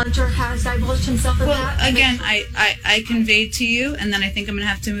Hunter has divulged himself in that? Well, again, I conveyed to you, and then I think I'm going to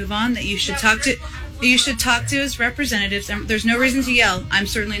have to move on, that you should talk to his representatives. There's no reason to yell. I'm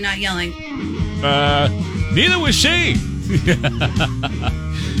certainly not yelling. Neither was she.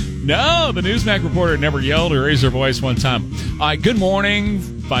 No, the Newsmax reporter never yelled or raised her voice one time. Good morning,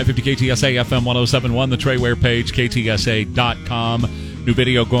 550 KTSA FM 1071, the Trey Ware page, KTSA.com. New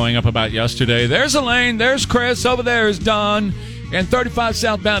video going up about yesterday. There's Elaine, there's Chris, over there is Don, and 35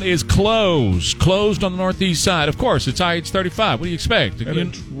 southbound is closed on the northeast side. Of course, it's IH-35. What do you expect? And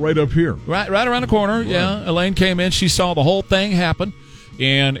it's right up here. Right around the corner, right. Yeah. Elaine came in, she saw the whole thing happen.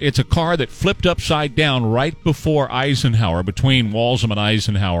 And it's a car that flipped upside down right before Eisenhower, between Walsham and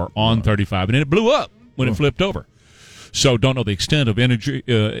Eisenhower on 35. And then it blew up when it flipped over. So don't know the extent of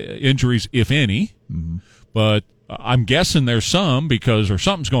injuries, if any. Mm-hmm. But I'm guessing there's some, or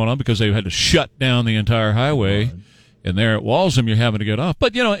something's going on, because they had to shut down the entire highway. Right. And there at Walsham, you're having to get off.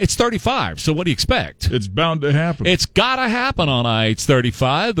 But, it's 35, so what do you expect? It's bound to happen. It's got to happen on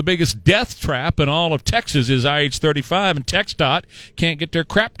IH-35. The biggest death trap in all of Texas is IH-35, and TxDOT can't get their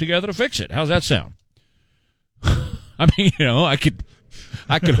crap together to fix it. How's that sound? I mean,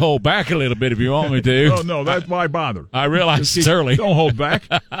 I could hold back a little bit if you want me to. No, that's why bother. I realize it's early. Don't hold back.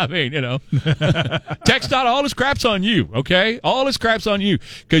 I mean, TxDOT, all this crap's on you, okay? All this crap's on you,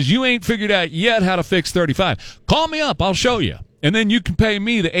 because you ain't figured out yet how to fix 35. Call me up. I'll show you. And then you can pay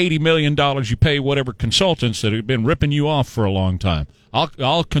me the $80 million you pay whatever consultants that have been ripping you off for a long time.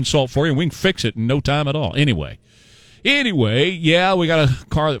 I'll consult for you, and we can fix it in no time at all. Anyway, yeah, we got a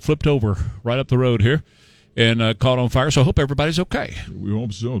car that flipped over right up the road here and caught on fire, so I hope everybody's okay. We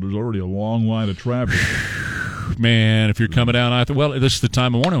hope so. There's already a long line of traffic. Man, if you're coming down, this is the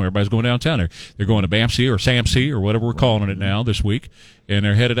time of morning where everybody's going downtown. They're going to BAMC or SAMC or whatever we're calling it now this week, and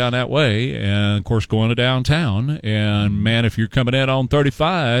they're headed down that way, and, of course, going to downtown. And, man, if you're coming in on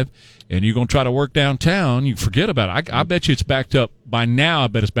 35 and you're going to try to work downtown, you forget about it. I bet you it's backed up. By now, I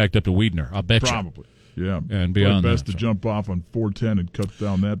bet it's backed up to Weidner. I bet Probably. Yeah, and beyond best to jump off on 410 and cut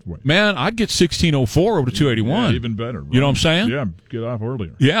down that way. Man, I'd get 1604 over to 281. Yeah, even better. Right? You know what I'm saying? Yeah, get off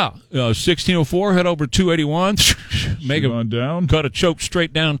earlier. Yeah, 1604, head over to 281, make on down, cut a choke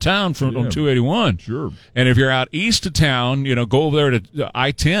straight downtown on 281. Sure. And if you're out east of town, go over there to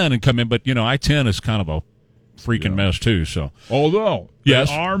I-10 and come in. But I-10 is kind of a freaking mess too. So, although yes,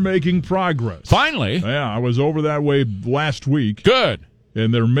 they are making progress. Finally, yeah, I was over that way last week. Good.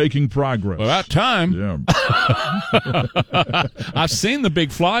 And they're making progress. Well, about time. Yeah. I've seen the big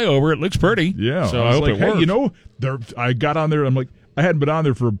flyover. It looks pretty. Yeah. So I hope it works. I got on there. I'm like, I hadn't been on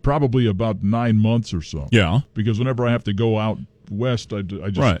there for probably about 9 months or so. Yeah. Because whenever I have to go out west, I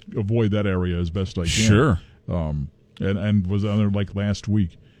just avoid that area as best I can. Sure. And was on there like last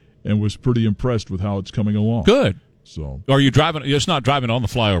week and was pretty impressed with how it's coming along. Good. So, are you driving? It's not driving on the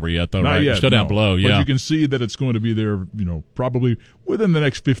flyover yet, though, not right? Yet, You're still down below, But you can see that it's going to be there, probably within the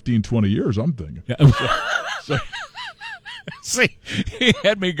next 15, 20 years, I'm thinking. Yeah. See, he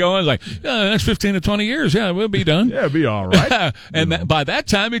had me going like, the next 15 to 20 years, we'll be done. Yeah, it'll be all right. And by that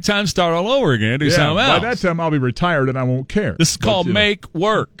time, it's time to start all over again. Do something else. By that time, I'll be retired and I won't care. This is called make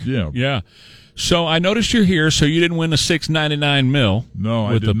work. Yeah. Yeah. So I noticed you're here. So you didn't win the $6.99 mil. No,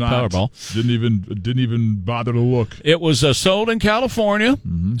 with I did the not. Powerball. Didn't even bother to look. It was sold in California.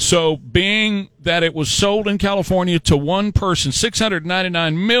 Mm-hmm. So being that it was sold in California to one person,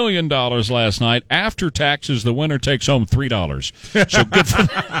 $699 million last night. After taxes, the winner takes home $3.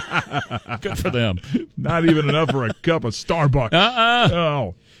 So good for them. Not even enough for a cup of Starbucks.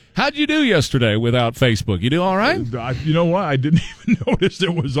 Oh. How'd you do yesterday without Facebook? You do all right? You know what? I didn't even notice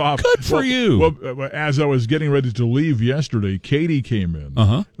it was off. Good for you. Well, as I was getting ready to leave yesterday, Katie came in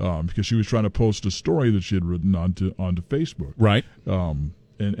because she was trying to post a story that she had written onto Facebook. Right. And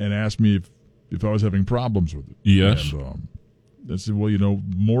asked me if I was having problems with it. Yes. And, I said, well,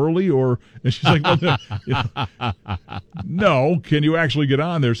 morally or... And she's like, well, no, can you actually get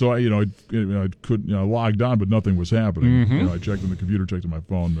on there? So, I couldn't, logged on, but nothing was happening. Mm-hmm. I checked on the computer, checked on my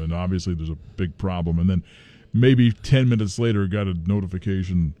phone, and obviously there's a big problem. And then maybe 10 minutes later, got a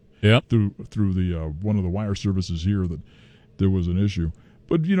notification through the one of the wire services here that there was an issue.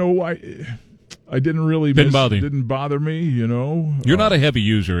 But, I didn't really... Didn't bother me, You're not a heavy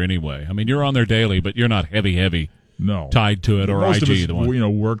user anyway. I mean, you're on there daily, but you're not heavy. No, tied to it or most IG. Of it's, the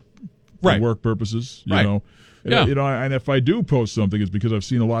one. Work, for work purposes. You know, and if I do post something, it's because I've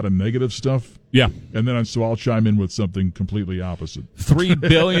seen a lot of negative stuff. Yeah, and then so I'll chime in with something completely opposite. 3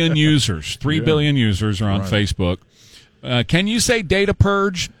 billion users. 3 billion users are on Facebook. Can you say data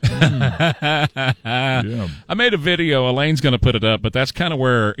purge? Yeah. I made a video. Elaine's going to put it up, but that's kind of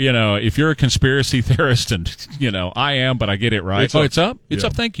where, if you're a conspiracy theorist, and, I am, but I get it right. It's up? It's Yeah.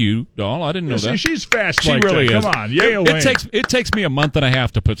 up. Thank you, Doll. I didn't know that. She's fast. She like really that. is. Come on. Yay, Elaine. It takes me a month and a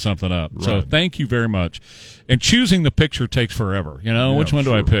half to put something up. So Right. thank you very much. And choosing the picture takes forever. Which one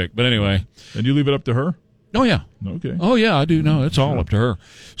do I sure. pick? But anyway. And you leave it up to her? Oh, yeah. Okay. Oh, yeah, I do know. It's all up to her.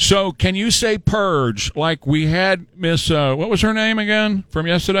 So can you say purge like we had Miss, what was her name again from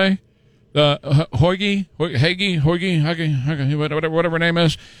yesterday? Hagee, whatever her name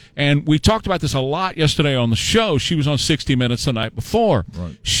is. And we talked about this a lot yesterday on the show. She was on 60 Minutes the night before.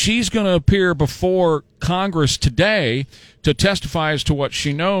 Right. She's going to appear before Congress today to testify as to what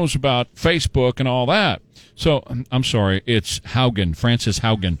she knows about Facebook and all that. So, I'm sorry, it's Haugen, Frances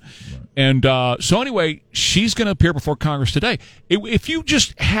Haugen. Right. And so anyway, she's going to appear before Congress today. If you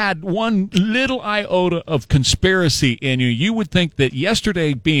just had one little iota of conspiracy in you, you would think that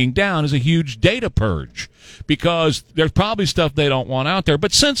yesterday being down is a huge data purge because there's probably stuff they don't want out there.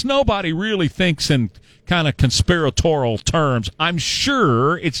 But since nobody really thinks in kind of conspiratorial terms, I'm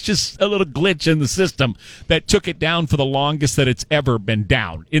sure it's just a little glitch in the system that took it down for the longest that it's ever been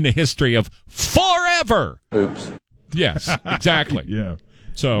down in the history of forever. Oops. Yes, exactly. Yeah.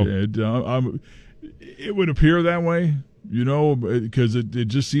 So it would appear that way, because it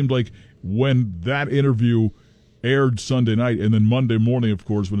just seemed like when that interview aired Sunday night and then Monday morning, of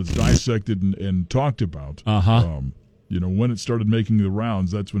course, when it's dissected and talked about, when it started making the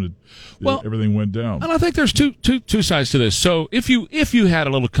rounds, that's when everything went down. And I think there's two sides to this. So if you had a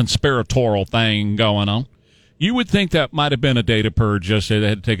little conspiratorial thing going on, you would think that might have been a data purge. Just say they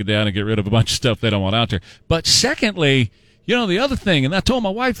had to take it down and get rid of a bunch of stuff they don't want out there. But secondly, the other thing, and I told my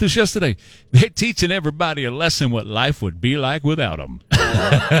wife this yesterday, they're teaching everybody a lesson what life would be like without them.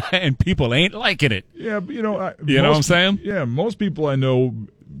 And people ain't liking it. Yeah, but, you know what I'm saying? Yeah, most people I know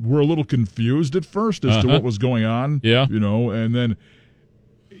were a little confused at first as to what was going on. Yeah. And then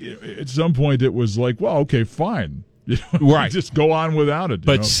at some point it was like, well, okay, fine. Right. Just go on without it.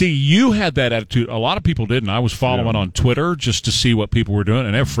 But see, you had that attitude. A lot of people didn't. I was following on Twitter just to see what people were doing,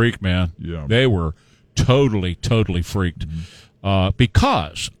 and they're freaked, man. Yeah. They were totally freaked.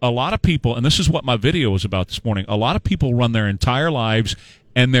 Because a lot of people, and this is what my video was about this morning, a lot of people run their entire lives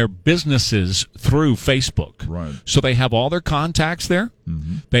and their businesses through Facebook. Right. So they have all their contacts there.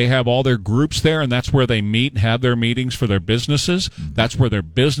 Mm-hmm. They have all their groups there, and that's where they meet and have their meetings for their businesses. Mm-hmm. That's where their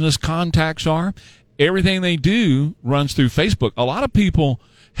business contacts are. Everything they do runs through Facebook. A lot of people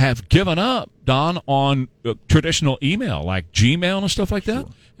have given up, Don, on traditional email like Gmail and stuff like that.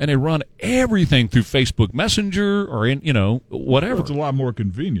 Sure. And they run everything through Facebook Messenger or whatever. Well, it's a lot more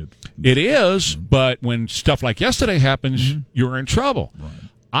convenient. It is, but when stuff like yesterday happens, you're in trouble. Right.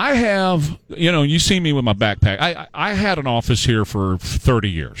 I have, you see me with my backpack. I had an office here for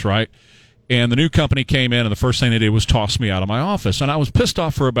 30 years, right? And the new company came in, and the first thing they did was toss me out of my office. And I was pissed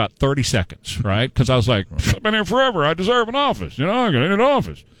off for about 30 seconds, right? Because I was like, I've been here forever. I deserve an office. I got an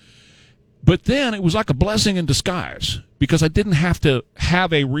office. But then it was like a blessing in disguise because I didn't have to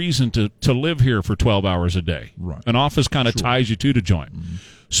have a reason to live here for 12 hours a day. Right. An office kind of ties you to the joint. Mm-hmm.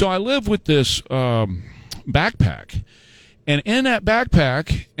 So I live with this backpack. And in that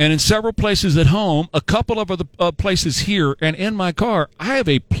backpack and in several places at home, a couple of other places here, and in my car, I have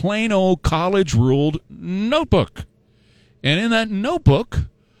a plain old college-ruled notebook. And in that notebook,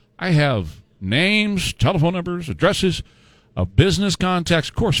 I have names, telephone numbers, addresses, business contacts,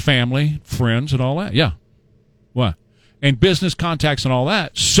 of course, family, friends, and all that. Yeah. What? And business contacts and all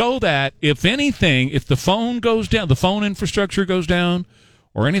that, so that if anything, if the phone goes down, the phone infrastructure goes down,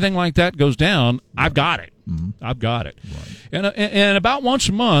 or anything like that goes down, I've got it. Mm-hmm. I've got it. Right. And about once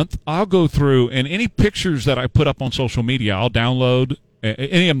a month, I'll go through, and any pictures that I put up on social media, I'll download,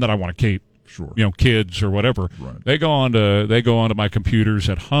 any of them that I want to keep. Sure. Kids or whatever. Right. They go onto my computers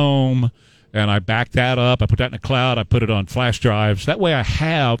at home, and I back that up. I put that in the cloud. I put it on flash drives. That way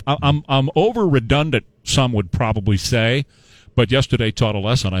I'm over redundant, some would probably say. But yesterday taught a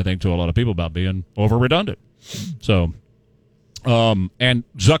lesson, I think, to a lot of people about being over redundant. So, and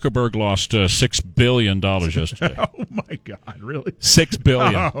Zuckerberg lost $6 billion yesterday. Oh, my God. Really? $6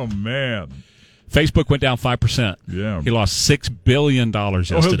 billion. Oh, man. Facebook went down 5%. Yeah. He lost $6 billion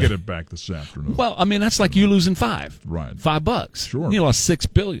yesterday. Oh, he'll get it back this afternoon. Well, I mean, that's like you losing $5. Right. $5. Sure. You lost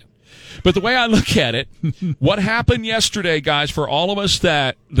 $6 billion. But the way I look at it, what happened yesterday, guys, for all of us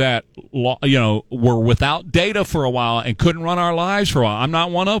that were without data for a while and couldn't run our lives for a while, I'm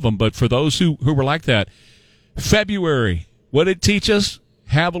not one of them, but for those who were like that, February, what did it teach us?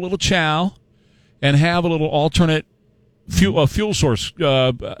 Have a little chow and have a little alternate fuel source,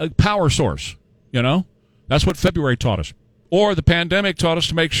 power source, That's what February taught us. Or the pandemic taught us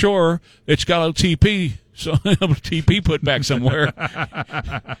to make sure it's got a TP, so a TP put back somewhere.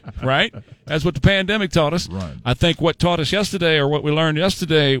 Right? That's what the pandemic taught us. Right. I think what taught us yesterday, or what we learned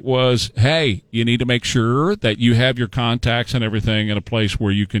yesterday, was, hey, you need to make sure that you have your contacts and everything in a place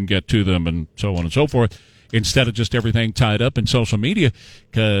where you can get to them and so on and so forth, instead of just everything tied up in social media,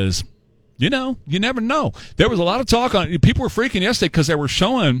 because, you never know. There was a lot of talk on it. People were freaking yesterday because they were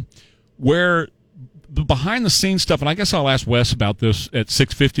showing where the behind-the-scenes stuff, and I guess I'll ask Wes about this at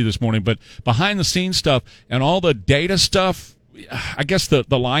 6:50 this morning, but behind-the-scenes stuff and all the data stuff, I guess the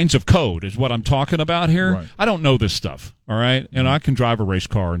lines of code is what I'm talking about here. Right. I don't know this stuff, all right? And I can drive a race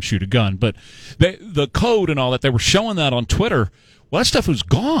car and shoot a gun, but the code and all that, they were showing that on Twitter. Well, that stuff was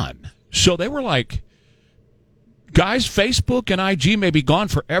gone. So they were like, guys, Facebook and IG may be gone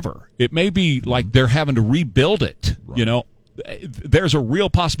forever. It may be like they're having to rebuild it. Right. There's a real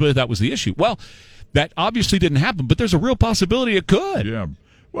possibility that was the issue. Well, that obviously didn't happen, but there's a real possibility it could. Yeah.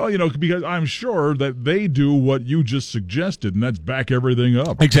 Well, because I'm sure that they do what you just suggested, and that's back everything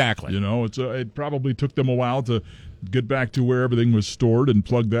up. Exactly. It probably took them a while to get back to where everything was stored and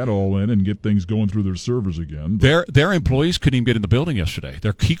plug that all in and get things going through their servers again. Their employees couldn't even get in the building yesterday.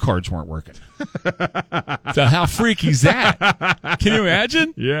 Their key cards weren't working. So how freaky is that? Can you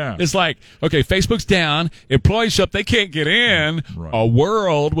imagine? Yeah. It's like, okay, Facebook's down, employees up, they can't get in. Right. A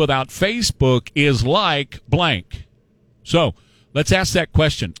world without Facebook is like blank. So let's ask that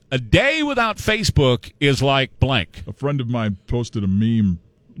question. A day without Facebook is like blank. A friend of mine posted a meme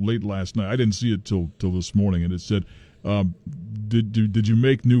late last night. I didn't see it till this morning, and it said, did you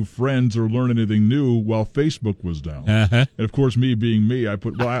make new friends or learn anything new while Facebook was down? Uh-huh. And of course, me being me, I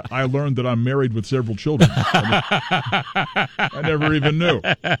put, well, I learned that I'm married with several children. I never even knew.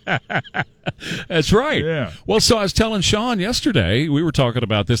 That's right. Yeah. Well, so I was telling Sean yesterday, we were talking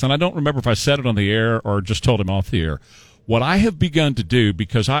about this, and I don't remember if I said it on the air or just told him off the air. What I have begun to do,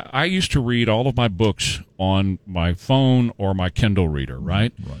 because I used to read all of my books on my phone or my Kindle reader,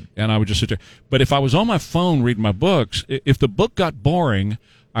 right? Right. And I would just sit there. But if I was on my phone reading my books, if the book got boring,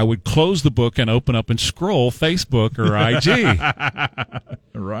 I would close the book and open up and scroll Facebook or IG.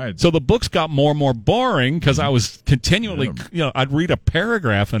 Right. So the books got more and more boring because I was continually, I'd read a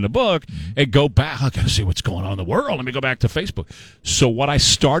paragraph in the book and go back. I got to see what's going on in the world. Let me go back to Facebook. So what I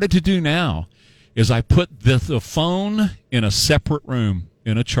started to do now is I put the phone in a separate room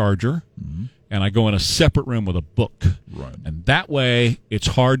in a charger, and I go in a separate room with a book. Right. And that way, it's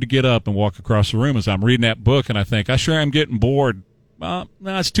hard to get up and walk across the room as I'm reading that book, and I think, I sure am getting bored. No,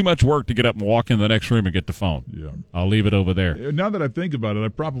 it's too much work to get up and walk in the next room and get the phone. Yeah. I'll leave it over there. Now that I think about it, I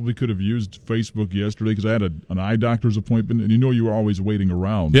probably could have used Facebook yesterday because I had an eye doctor's appointment, and you were always waiting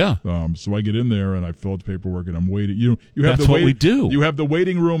around. Yeah. So I get in there and I fill out the paperwork and I'm waiting. You have That's what we do. You have the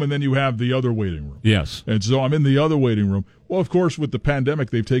waiting room and then you have the other waiting room. Yes. And so I'm in the other waiting room. Well, of course, with the pandemic,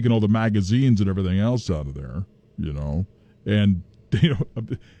 they've taken all the magazines and everything else out of there. And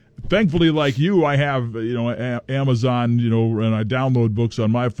thankfully, like you, I have Amazon, and I download books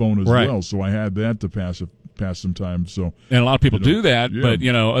on my phone as well. So I had that to pass some time. So and a lot of people do that, yeah. but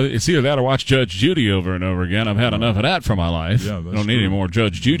it's either that or watch Judge Judy over and over again. I've had enough of that for my life. Yeah, I don't need any more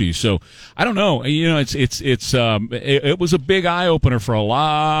Judge Judy. So I don't know. It was a big eye opener for a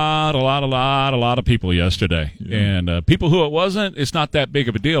lot of people yesterday, and people who it wasn't. It's not that big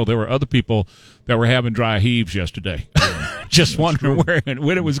of a deal. There were other people that were having dry heaves yesterday. Just wondering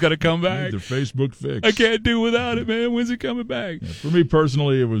when it was going to come back. The Facebook fix. I can't do without it, man. When's it coming back? Yeah, for me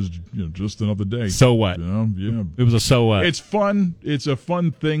personally, it was just another day. So what? Yeah. It was a so what? It's fun. It's a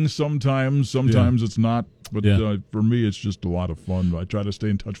fun thing sometimes. Sometimes it's not. But for me, it's just a lot of fun. I try to stay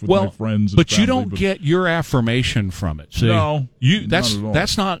in touch with my friends. But you don't get your affirmation from it. See? No,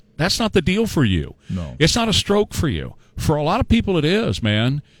 that's not the deal for you. No, it's not a stroke for you. For a lot of people, it is,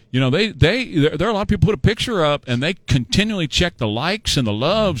 man. There are a lot of people put a picture up and they continually check the likes and the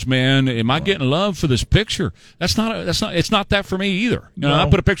loves. Man, am I getting love for this picture? It's not that for me either. I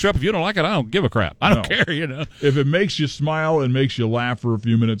put a picture up. If you don't like it, I don't give a crap. I don't care. If it makes you smile and makes you laugh for a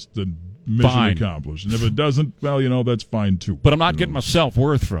few minutes, then mission accomplished. And if it doesn't, well, that's fine too. But I'm not getting my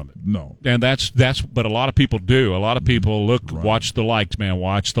self-worth from it. No. And but a lot of people do. A lot of people watch the likes, man,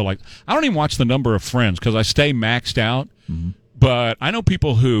 watch the likes. I don't even watch the number of friends because I stay maxed out. Mm-hmm. But I know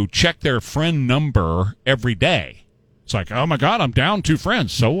people who check their friend number every day. It's like, oh my God, I'm down 2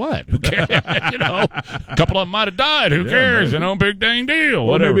 friends. So what? Who cares? A couple of them might have died. Who cares? Maybe. Big dang deal.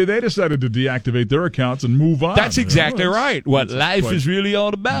 Well, Whatever. maybe they decided to deactivate their accounts and move on. That's exactly right. What life is really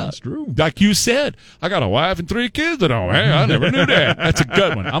all about. That's true. Like you said, I got a wife and 3 kids at home. Hey, I never knew that. That's a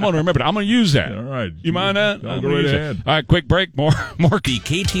good one. I'm going to remember that. I'm going to use that. All right. You mind that? I'll go right ahead. All right, quick break. More. The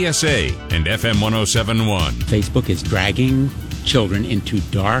KTSA and FM 107.1. Facebook is dragging children into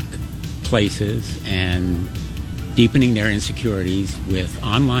dark places and deepening their insecurities with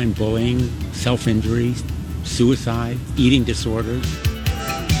online bullying, self-injury, suicide, eating disorders.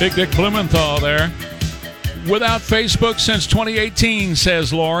 Big Dick Blumenthal there. Without Facebook since 2018,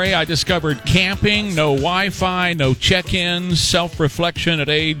 says Lori. I discovered camping, no Wi-Fi, no check-ins, self-reflection at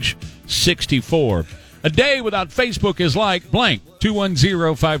age 64. A day without Facebook is like blank.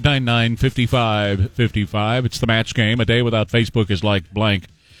 210-599-5555. It's the match game. A day without Facebook is like blank.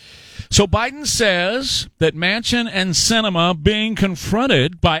 So Biden says that Manchin and Sinema being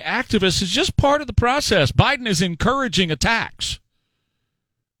confronted by activists is just part of the process. Biden is encouraging attacks.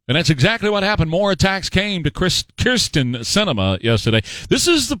 And that's exactly what happened. More attacks came to Kyrsten Sinema yesterday. This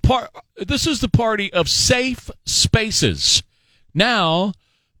is the party of safe spaces. Now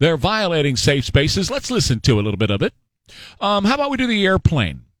they're violating safe spaces. Let's listen to a little bit of it. How about we do the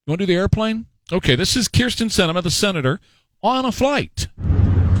airplane? You want to do the airplane? Okay, this is Kyrsten Sinema, the senator, on a flight.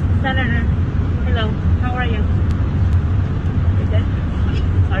 Senator, hello. How are you? You good?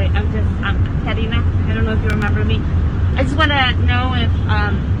 Sorry, I'm Karina. I don't know if you remember me. I just want to know if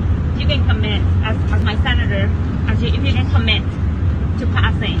you can commit, as my senator, if you can commit to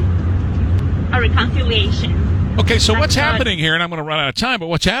passing a reconciliation. Okay, so what's happening here, and I'm going to run out of time, but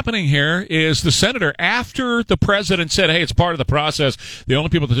what's happening here is the senator, after the president said, hey, it's part of the process, the only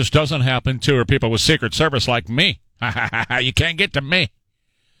people that this doesn't happen to are people with Secret Service like me. You can't get to me.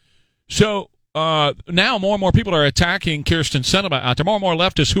 So now more and more people are attacking Kyrsten Sinema out there, more and more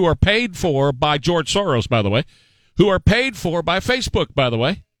leftists who are paid for by George Soros, by the way, who are paid for by Facebook, by the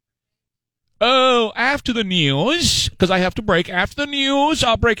way. Oh, after the news, because I have to break, after the news,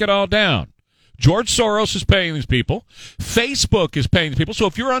 I'll break it all down. George Soros is paying these people. Facebook is paying these people. So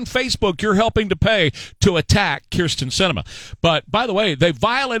if you're on Facebook, you're helping to pay to attack Kyrsten Sinema. But, by the way, they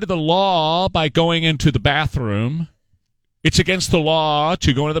violated the law by going into the bathroom. It's against the law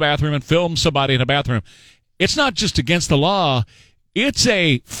to go into the bathroom and film somebody in a bathroom. It's not just against the law. It's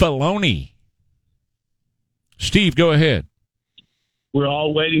a felony. Steve, go ahead. We're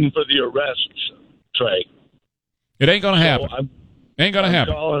all waiting for the arrests, Trey. It ain't going to happen. Ain't going to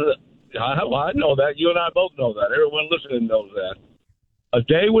happen. I know that. You and I both know that. Everyone listening knows that. A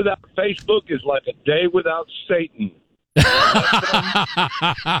day without Facebook is like a day without Satan.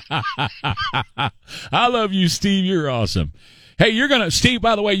 I love you, Steve. You're awesome. Hey, Steve,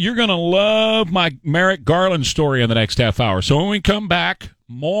 by the way, you're going to love my Merrick Garland story in the next half hour. So when we come back,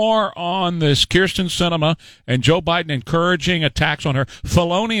 more on this Kyrsten Sinema and Joe Biden encouraging attacks on her,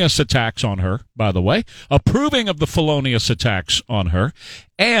 felonious attacks on her, by the way, approving of the felonious attacks on her,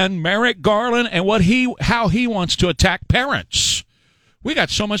 and Merrick Garland and how he wants to attack parents. We got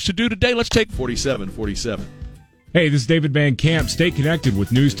so much to do today. Let's take 47. Hey, this is David Van Camp. Stay connected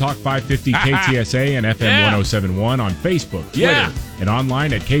with News Talk 550 KTSA and FM 1071 on Facebook, Twitter, and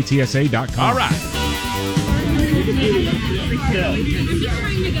online at KTSA.com. All right. You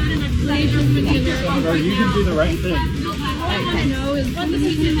can do the right thing.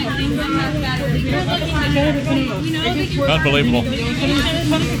 Unbelievable.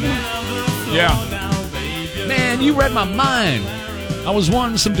 Yeah. Man, you read my mind. I was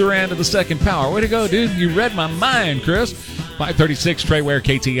wanting some Duran to the second power. Way to go, dude. You read my mind, Chris. 536, Trey Ware,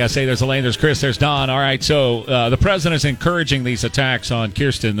 KTSA. There's Elaine, there's Chris, there's Don. All right, so the president's encouraging these attacks on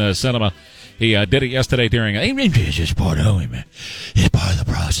Kyrsten Sinema. He did it yesterday during it's just part of it, man. It's part of the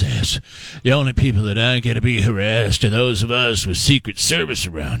process. The only people that aren't going to be harassed are those of us with Secret Service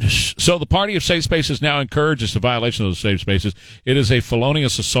around us. So the party of safe spaces now encourages the violation of those safe spaces. It is a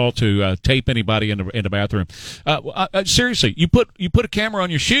felonious assault to tape anybody in the bathroom. Seriously, you put a camera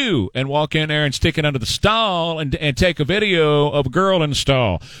on your shoe and walk in there and stick it under the stall and take a video of a girl in the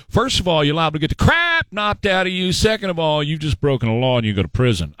stall. First of all, you're liable to get the crap knocked out of you. Second of all, you've just broken a law and you go to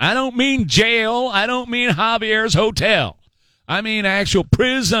prison. I don't mean jail. I don't mean Javier's hotel. I mean actual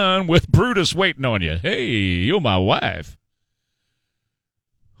prison with Brutus waiting on you. Hey, you're my wife.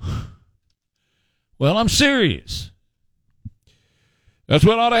 Well, I'm serious. That's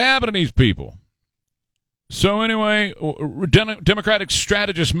what ought to happen to these people. So anyway, Democratic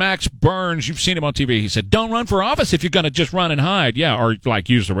strategist Max Burns, you've seen him on TV. He said, don't run for office if you're going to just run and hide. Yeah, or like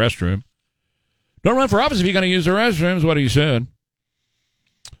use the restroom. Don't run for office if you're going to use the restroom is what he said.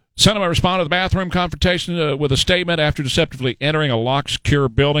 Sinema responded to the bathroom confrontation with a statement after deceptively entering a locked, secure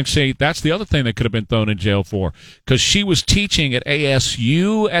building. See, that's the other thing they could have been thrown in jail for, because she was teaching at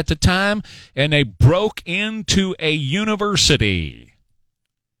ASU at the time, and they broke into a university.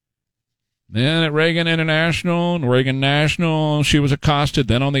 Then at Reagan International and Reagan National, she was accosted.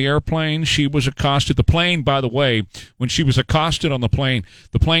 Then on the airplane, she was accosted. The plane, by the way, when she was accosted on the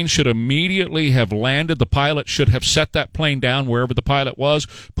plane should immediately have landed. The pilot should have set that plane down wherever the pilot was.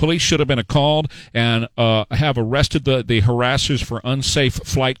 Police should have been called and have arrested the harassers for unsafe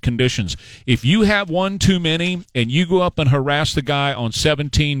flight conditions. If you have one too many and you go up and harass the guy on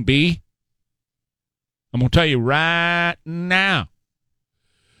 17B, I'm going to tell you right now,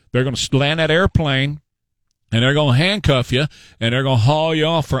 they're going to land that airplane, and they're going to handcuff you, and they're going to haul you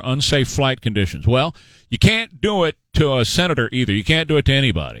off for unsafe flight conditions. Well, you can't do it to a senator either. You can't do it to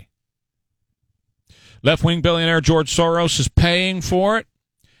anybody. Left-wing billionaire George Soros is paying for it.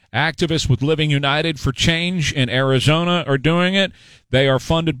 Activists with Living United for Change in Arizona are doing it. They are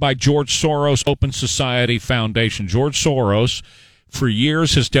funded by George Soros Open Society Foundation. George Soros, for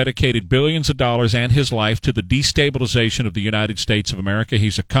years, has dedicated billions of dollars and his life to the destabilization of the United States of America.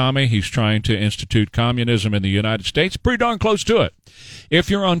 He's a commie. He's trying to institute communism in the United States. Pretty darn close to it. If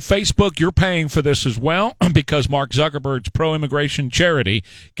you're on Facebook, you're paying for this as well, because Mark Zuckerberg's pro-immigration charity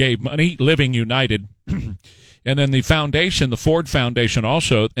gave money, Living United, and then the foundation, the Ford Foundation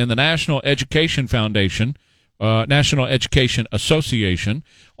also, and the National Education Foundation, National Education Association,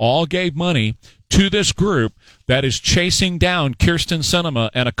 all gave money to this group that is chasing down Kyrsten Sinema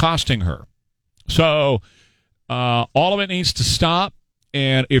and accosting her. So all of it needs to stop.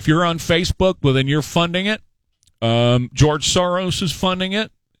 And if you're on Facebook, well, then you're funding it. George Soros is funding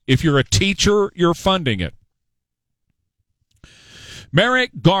it. If you're a teacher, you're funding it.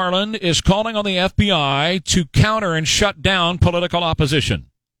 Merrick Garland is calling on the FBI to counter and shut down political opposition.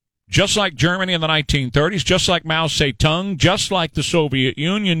 Just like Germany in the 1930s, just like Mao Zedong, just like the Soviet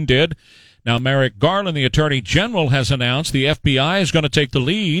Union did. Now, Merrick Garland, the Attorney General, has announced the FBI is going to take the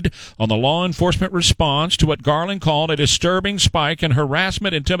lead on the law enforcement response to what Garland called a disturbing spike in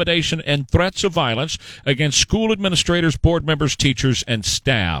harassment, intimidation, and threats of violence against school administrators, board members, teachers, and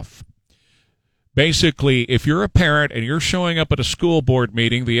staff. Basically, if you're a parent and you're showing up at a school board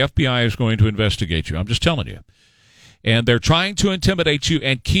meeting, the FBI is going to investigate you. I'm just telling you. And they're trying to intimidate you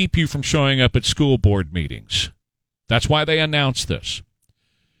and keep you from showing up at school board meetings. That's why they announced this.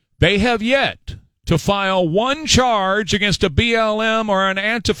 They have yet to file one charge against a BLM or an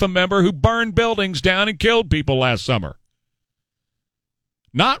Antifa member who burned buildings down and killed people last summer.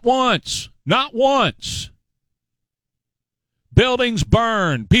 Not once. Not once. Buildings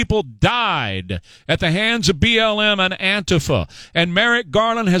burned. People died at the hands of BLM and Antifa. And Merrick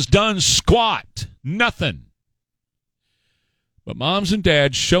Garland has done squat. Nothing. But moms and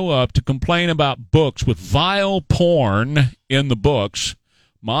dads show up to complain about books with vile porn in the books.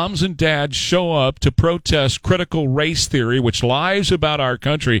 Moms and dads show up to protest critical race theory, which lies about our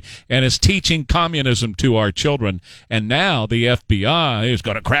country and is teaching communism to our children. And now the FBI is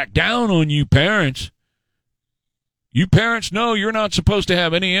going to crack down on you parents. You parents know you're not supposed to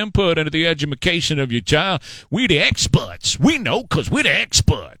have any input into the education of your child. We the experts. We know because we're the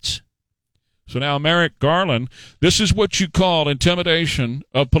experts. So now, Merrick Garland, this is what you call intimidation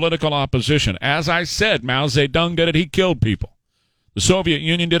of political opposition. As I said, Mao Zedong did it, he killed people. The Soviet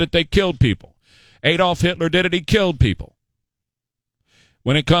Union did it, they killed people. Adolf Hitler did it, he killed people.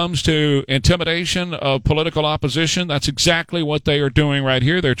 When it comes to intimidation of political opposition, that's exactly what they are doing right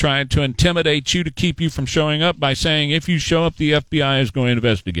here. They're trying to intimidate you to keep you from showing up by saying, if you show up, the FBI is going to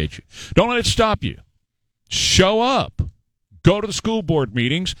investigate you. Don't let it stop you. Show up. Go to the school board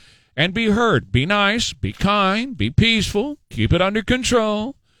meetings and be heard. Be nice, be kind, be peaceful, keep it under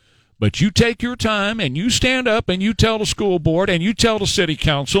control. But you take your time and you stand up and you tell the school board and you tell the city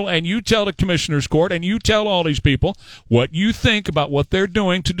council and you tell the commissioner's court and you tell all these people what you think about what they're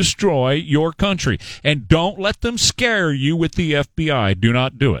doing to destroy your country. And don't let them scare you with the FBI. Do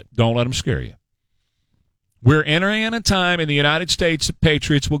not do it. Don't let them scare you. We're entering in a time in the United States that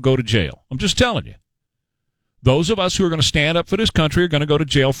patriots will go to jail. I'm just telling you. Those of us who are going to stand up for this country are going to go to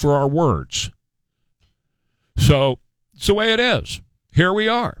jail for our words. So it's the way it is. Here we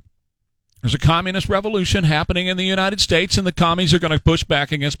are. There's a communist revolution happening in the United States, and the commies are going to push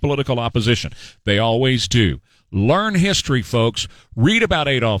back against political opposition. They always do. Learn history, folks. Read about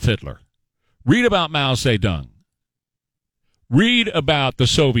Adolf Hitler. Read about Mao Zedong. Read about the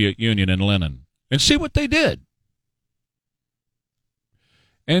Soviet Union and Lenin, and see what they did.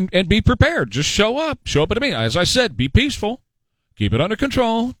 And be prepared. Just show up. Show up at me. As I said, be peaceful. Keep it under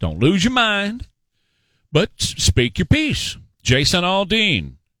control. Don't lose your mind. But speak your piece. Jason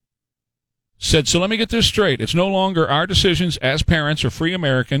Aldean, said, so let me get this straight. It's no longer our decisions as parents or free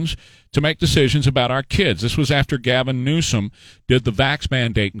Americans to make decisions about our kids. This was after Gavin Newsom did the vax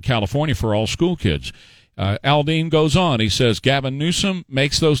mandate in California for all school kids. Aldean goes on. He says, Gavin Newsom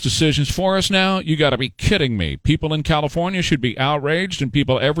makes those decisions for us now? You got to be kidding me. People in California should be outraged, and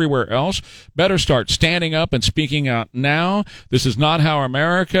people everywhere else better start standing up and speaking out now. This is not how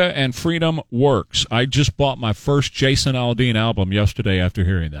America and freedom works. I just bought my first Jason Aldean album yesterday after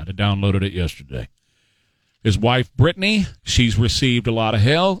hearing that. I downloaded it yesterday. His wife, Brittany, she's received a lot of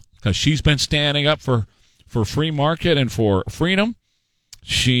hell because she's been standing up for free market and for freedom.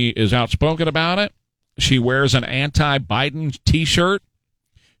 She is outspoken about it. She wears an anti-Biden T-shirt.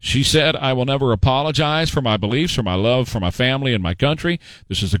 She said, I will never apologize for my beliefs, for my love, for my family and my country.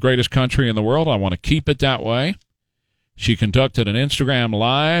 This is the greatest country in the world. I want to keep it that way. She conducted an Instagram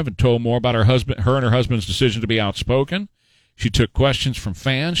Live and told more about her and her husband's decision to be outspoken. She took questions from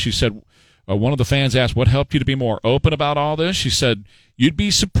fans. She said, one of the fans asked, what helped you to be more open about all this? She said, you'd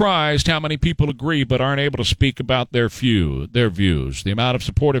be surprised how many people agree but aren't able to speak about their views. The amount of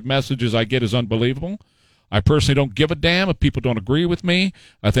supportive messages I get is unbelievable. I personally don't give a damn if people don't agree with me.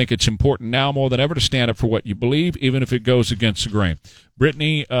 I think it's important now more than ever to stand up for what you believe, even if it goes against the grain.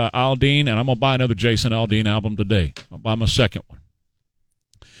 Brittany Aldean, and I'm going to buy another Jason Aldean album today. I'll buy my second one.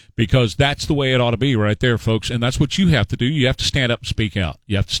 Because that's the way it ought to be right there, folks. And that's what you have to do. You have to stand up and speak out.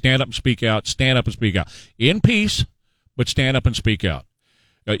 You have to stand up and speak out, stand up and speak out. In peace, but stand up and speak out.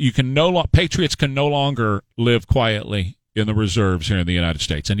 Patriots can no longer live quietly in the reserves here in the United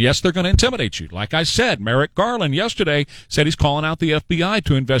States. And yes, they're going to intimidate you. Like I said, Merrick Garland yesterday said he's calling out the FBI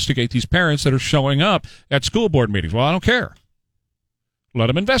to investigate these parents that are showing up at school board meetings. Well, I don't care. Let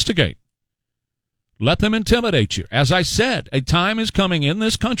them investigate. Let them intimidate you. As I said, a time is coming in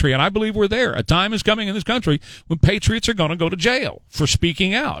this country, and I believe we're there. A time is coming in this country when patriots are going to go to jail for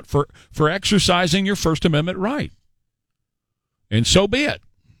speaking out, for exercising your First Amendment right. And so be it.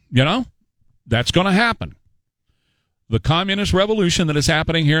 You know, that's going to happen. The communist revolution that is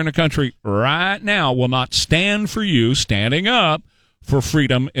happening here in the country right now will not stand for you standing up for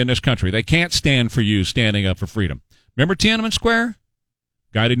freedom in this country. They can't stand for you standing up for freedom. Remember Tiananmen Square?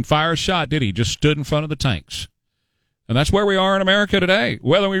 Guy didn't fire a shot, did he? He just stood in front of the tanks. And that's where we are in America today.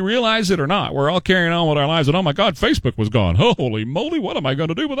 Whether we realize it or not, we're all carrying on with our lives. And, oh, my God, Facebook was gone. Holy moly, what am I going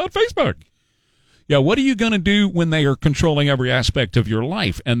to do without Facebook? Yeah, what are you going to do when they are controlling every aspect of your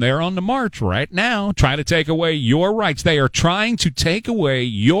life? And they're on the march right now, trying to take away your rights. They are trying to take away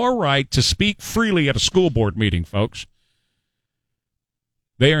your right to speak freely at a school board meeting, folks.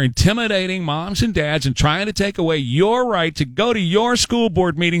 They are intimidating moms and dads and trying to take away your right to go to your school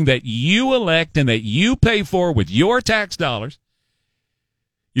board meeting that you elect and that you pay for with your tax dollars.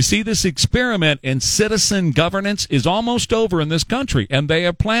 You see, this experiment in citizen governance is almost over in this country, and they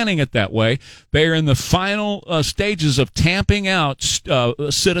are planning it that way. They are in the final stages of tamping out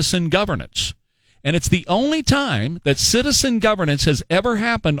citizen governance. And it's the only time that citizen governance has ever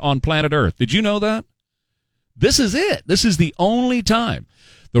happened on planet Earth. Did you know that? This is it. This is the only time.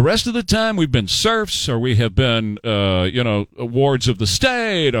 The rest of the time, we've been serfs, or we have been, wards of the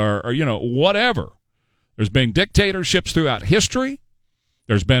state, or whatever. There's been dictatorships throughout history.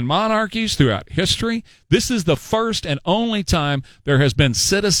 There's been monarchies throughout history. This is the first and only time there has been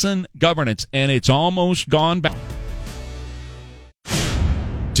citizen governance, and it's almost gone back.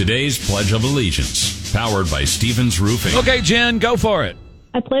 Today's Pledge of Allegiance, powered by Stevens Roofing. Okay, Jen, go for it.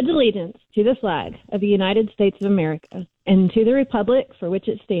 I pledge allegiance to the flag of the United States of America and to the republic for which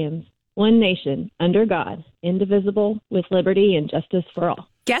it stands, one nation, under God, indivisible, with liberty and justice for all.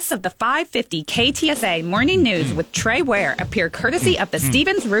 Guests of the 550 KTSA Morning News with Trey Ware appear courtesy of the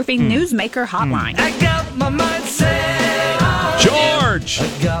Stevens Roofing Newsmaker Hotline. I got my mind set on George! you. I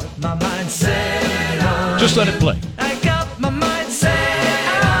got my mind set on Just let it play. I got my mind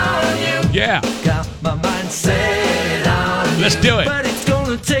set on you. Yeah. Got my mind set on you. Let's do it. But it's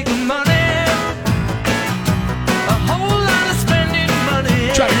gonna take money. A whole lot of spending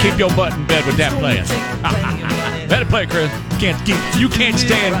money. Try to keep your butt in bed with that playing. Let it play, Chris. You can't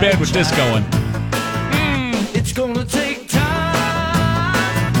stay in bed with this going. It's gonna take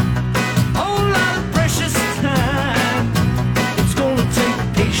time. A whole lot of precious time. It's gonna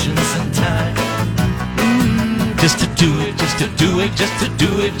take patience and time. Just to do it, just to do it, just to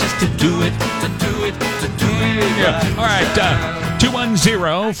do it, just to do it, to do it, to do it. Yeah. All right.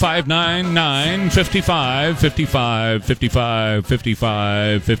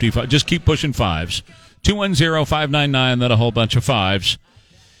 210-599-55. Just keep pushing fives. 210-599, then a whole bunch of fives.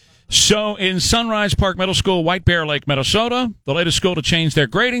 So in Sunrise Park Middle School, White Bear Lake, Minnesota, the latest school to change their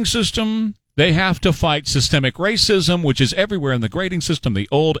grading system They have to fight systemic racism, which is everywhere in the grading system. The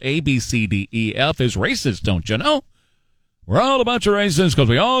old A, B, C, D, E, F is racist, don't you know? We're all a bunch of racists because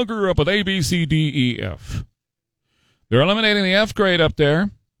we all grew up with A, B, C, D, E, F. They're eliminating the F grade up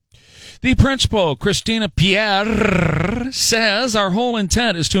there. The principal, Christina Pierre, says our whole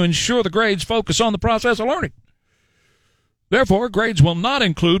intent is to ensure the grades focus on the process of learning. Therefore, grades will not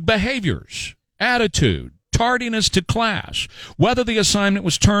include behaviors, attitude, tardiness to class, whether the assignment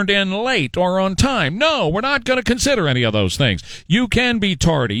was turned in late or on time. No, we're not going to consider any of those things. You can be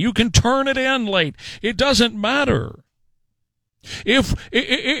tardy. You can turn it in late. It doesn't matter.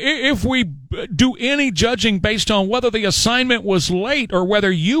 If we do any judging based on whether the assignment was late or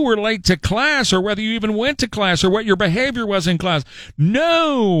whether you were late to class or whether you even went to class or what your behavior was in class,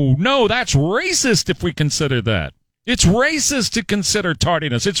 no, that's racist if we consider that. It's racist to consider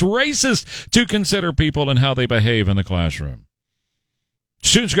tardiness. It's racist to consider people and how they behave in the classroom.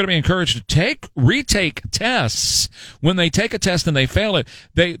 Students are going to be encouraged to retake tests. When they take a test and they fail it,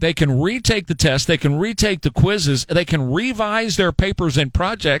 they can retake the test, they can retake the quizzes, they can revise their papers and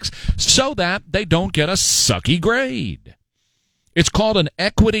projects so that they don't get a sucky grade. It's called an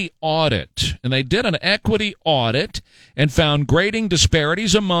equity audit, and they did an equity audit and found grading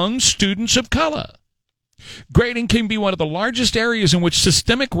disparities among students of color. Grading can be one of the largest areas in which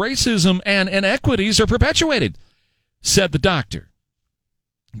systemic racism and inequities are perpetuated, said the doctor.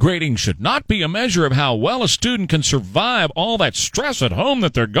 Grading should not be a measure of how well a student can survive all that stress at home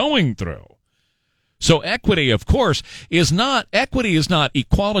that they're going through. So equity, of course, is not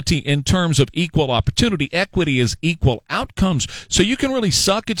equality in terms of equal opportunity. Equity is equal outcomes. So you can really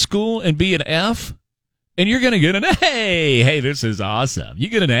suck at school and be an F, and you're going to get an A. Hey, this is awesome. You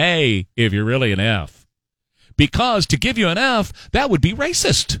get an A if you're really an F. Because to give you an F, that would be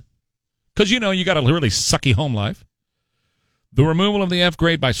racist. Because, you got a really sucky home life. The removal of the F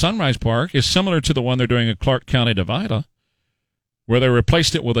grade by Sunrise Park is similar to the one they're doing at Clark County Divida, where they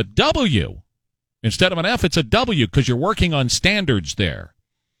replaced it with a W. Instead of an F, it's a W because you're working on standards there.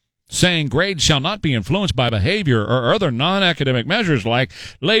 Saying grades shall not be influenced by behavior or other non-academic measures like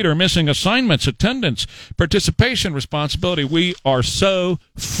late or missing assignments, attendance, participation, responsibility. We are so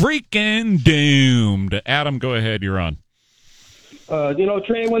freaking doomed. Adam, go ahead. You're on.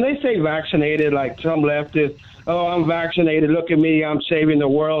 Trey, when they say vaccinated, like some leftists, oh, I'm vaccinated, look at me, I'm saving the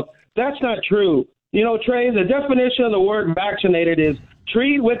world. That's not true. Trey, the definition of the word vaccinated is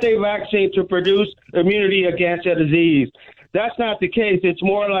treat with a vaccine to produce immunity against a disease. That's not the case. It's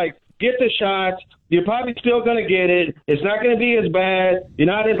more like get the shots. You're probably still going to get it. It's not going to be as bad. You're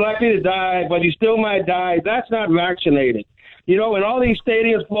not as likely to die, but you still might die. That's not vaccinated. And all these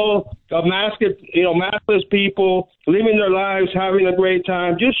stadiums full of maskless people living their lives, having a great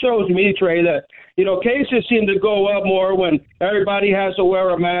time, just shows me, Trey, that, cases seem to go up more when everybody has to wear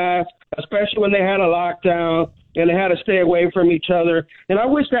a mask, especially when they had a lockdown and they had to stay away from each other. And I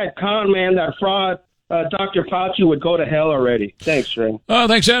wish that con man, that fraud, Dr. Fauci would go to hell already. Thanks, Trey.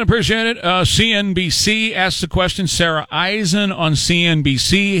 Thanks, Ed. Appreciate it. CNBC asked the question. Sarah Eisen on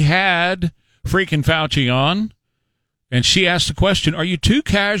CNBC had freaking Fauci on. And she asked the question, are you too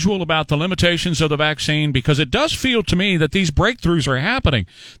casual about the limitations of the vaccine? Because it does feel to me that these breakthroughs are happening.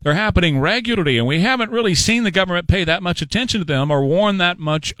 They're happening regularly, and we haven't really seen the government pay that much attention to them or warn that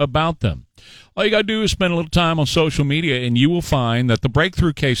much about them. All you got to do is spend a little time on social media, and you will find that the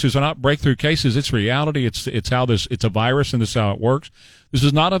breakthrough cases are not breakthrough cases. It's reality. It's a virus, and this is how it works. This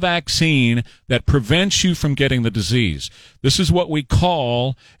is not a vaccine that prevents you from getting the disease. This is what we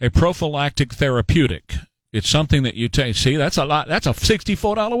call a prophylactic therapeutic. It's something that you take. See, that's a lot. That's a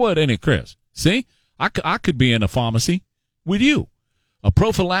 $64 word, ain't it, Chris? See, I could be in a pharmacy with you. A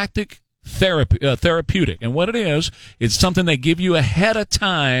prophylactic therapeutic. And what it is, it's something they give you ahead of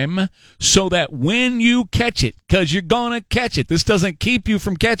time so that when you catch it, because you're going to catch it, this doesn't keep you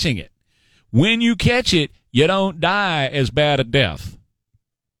from catching it. When you catch it, you don't die as bad a death.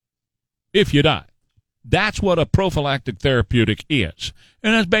 If you die. That's what a prophylactic therapeutic is.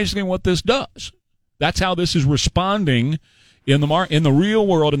 And that's basically what this does. That's how this is responding in the real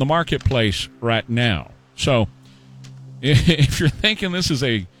world, in the marketplace right now. So if you're thinking this is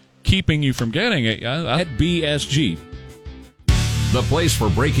a keeping you from getting it, at BSG. The place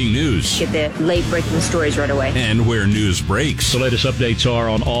for breaking news. Get the late breaking stories right away. And where news breaks. The latest updates are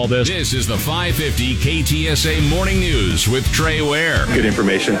on all this. This is the 550 KTSA Morning News with Trey Ware. Good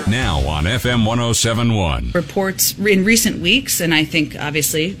information. Now on FM 107.1. Reports in recent weeks, and I think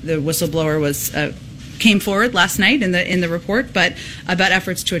obviously the whistleblower came forward last night in the report, but about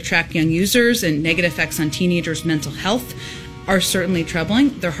efforts to attract young users and negative effects on teenagers' mental health are certainly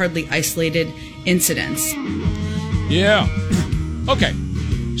troubling. They're hardly isolated incidents. Yeah. Okay.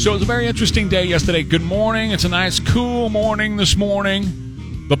 So it was a very interesting day yesterday. Good morning. It's a nice, cool morning this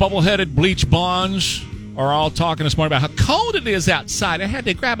morning. The bubble-headed bleach blondes are all talking this morning about how cold it is outside. I had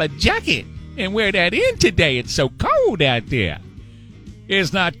to grab a jacket and wear that in today. It's so cold out there.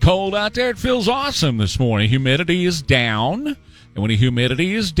 It's not cold out there. It feels awesome this morning. Humidity is down. And when the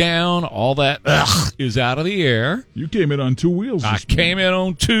humidity is down, all that is out of the air. You came in on two wheels this morning. I came in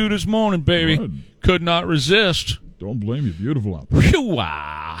on two this morning, baby. Good. Could not resist. Don't blame you. Beautiful out there.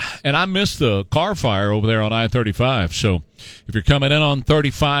 Whew-ah. And I missed the car fire over there on I-35. So if you're coming in on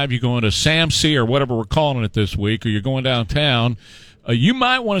 35, you're going to SAMC or whatever we're calling it this week, or you're going downtown, you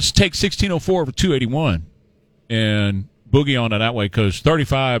might want to take 1604 over 281 and boogie on it that way, because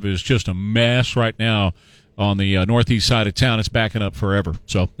 35 is just a mess right now on the northeast side of town. It's backing up forever.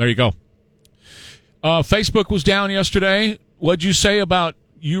 So there you go. Facebook was down yesterday. What'd you say about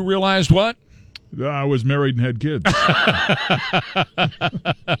you realized what? I was married and had kids.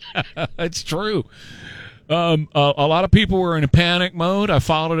 It's true. A lot of people were in a panic mode. I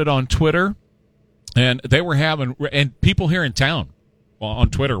followed it on Twitter, and they were having, and people here in town on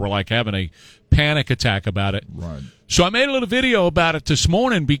Twitter were like having a panic attack about it. Right. So I made a little video about it this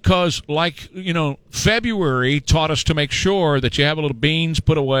morning because, February taught us to make sure that you have a little beans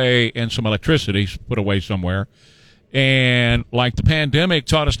put away and some electricity put away somewhere. And like the pandemic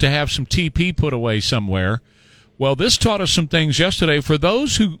taught us to have some TP put away somewhere. Well, this taught us some things yesterday. For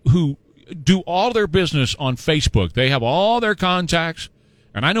those who do all their business on Facebook, they have all their contacts,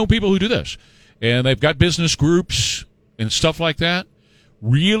 and I know people who do this, and they've got business groups and stuff like that.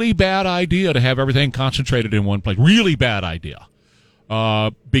 Really bad idea to have everything concentrated in one place. Really bad idea.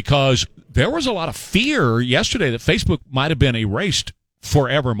 Because there was a lot of fear yesterday that Facebook might have been erased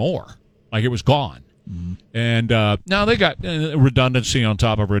forevermore. Like it was gone. Mm-hmm. And now they got redundancy on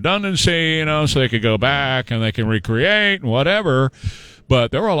top of redundancy, so they could go back and they can recreate and whatever. But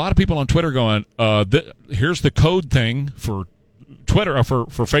there were a lot of people on Twitter going, here's the code thing for Twitter, for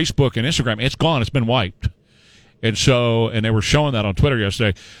Facebook and Instagram. It's gone. It's been wiped. And they were showing that on Twitter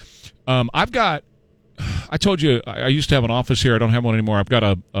yesterday. I told you, I used to have an office here. I don't have one anymore. I've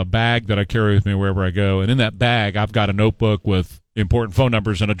got a bag that I carry with me wherever I go. And in that bag, I've got a notebook with important phone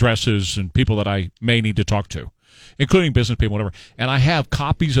numbers and addresses and people that I may need to talk to, including business people, whatever. And I have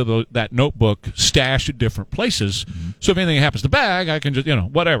copies of that notebook stashed at different places. Mm-hmm. So if anything happens to the bag, I can just,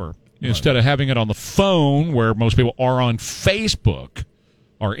 whatever. Right. Instead of having it on the phone where most people are, on Facebook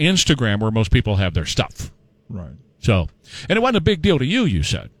or Instagram where most people have their stuff. Right. So, and it wasn't a big deal to you, you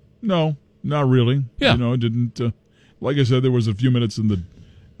said. No, not really. Yeah. It didn't, like I said, there was a few minutes in the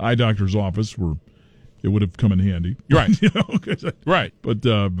eye doctor's office where it would have come in handy. Right. Right. But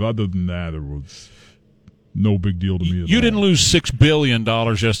other than that, it was no big deal to me at all. You didn't lose $6 billion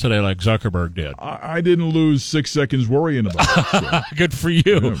yesterday like Zuckerberg did. I didn't lose 6 seconds worrying about it. So. Good for you.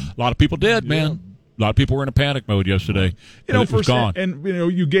 Yeah. A lot of people did, man. A lot of people were in a panic mode yesterday. It was gone. And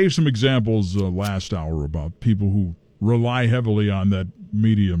you gave some examples last hour about people who rely heavily on that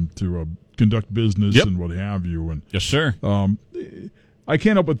medium to conduct business and what have you. And yes, sir. I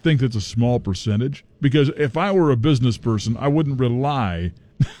can't help but think that's a small percentage, because if I were a business person, I wouldn't rely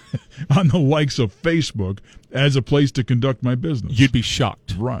on the likes of Facebook as a place to conduct my business. You'd be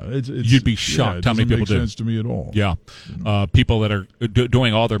shocked. Right. You'd be shocked how many people do. It doesn't make sense to me at all. Yeah. People that are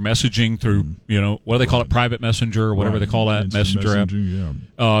doing all their messaging through, what do they call it? Private Messenger or whatever they call that. Messenger app.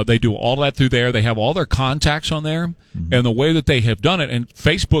 Yeah. They do all that through there. They have all their contacts on there. Mm-hmm. And the way that they have done it, and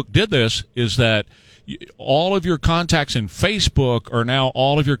Facebook did this, is that all of your contacts in Facebook are now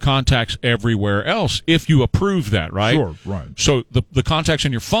all of your contacts everywhere else, if you approve that, right? Sure, right. So the contacts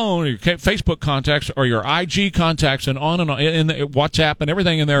in your phone, your Facebook contacts, are your IG contacts, and on, in the WhatsApp and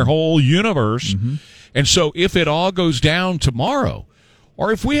everything in their whole universe. Mm-hmm. And so if it all goes down tomorrow,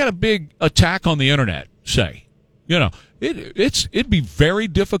 or if we had a big attack on the internet, say, it'd be very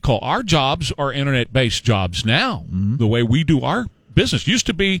difficult. Our jobs are internet-based jobs now, the way we do our business. Used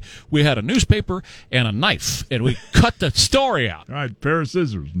to be we had a newspaper and a knife, and we cut the story out. All right, pair of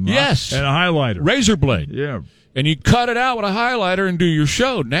scissors. Yes. And a highlighter. Razor blade. Yeah. And you cut it out with a highlighter and do your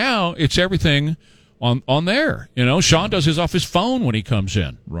show. Now it's everything on there. Sean does his off his phone when he comes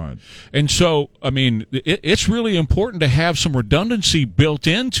in. Right. And so, it's really important to have some redundancy built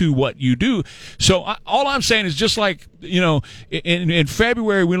into what you do. So all I'm saying is, just like, in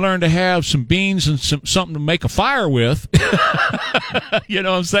February we learned to have some beans and something to make a fire with. You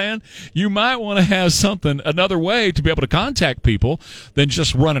know what I'm saying? You might want to have another way to be able to contact people than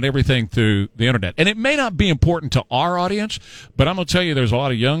just running everything through the internet. And it may not be important to our audience, but I'm going to tell you, there's a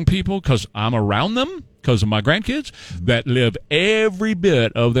lot of young people, because I'm around them, because of my grandkids, that live every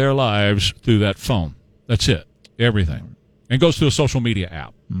bit of their lives through that phone. That's it. Everything. and goes to a social media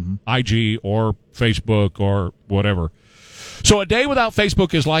app, IG or Facebook or whatever. So a day without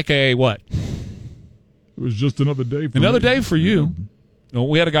Facebook is like a what? It was just another day for Another me. day for you. No,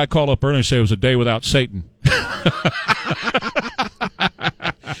 we had a guy call up earlier and say it was a day without Satan.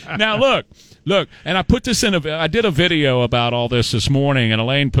 Now, look, and I put this I did a video about all this morning, and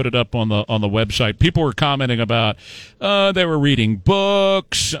Elaine put it up on the website. People were commenting about they were reading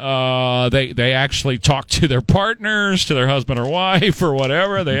books. They actually talked to their partners, to their husband or wife or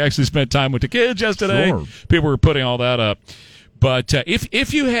whatever. They actually spent time with the kids yesterday. Sure. People were putting all that up. But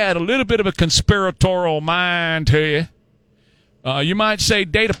if you had a little bit of a conspiratorial mind to you, you might say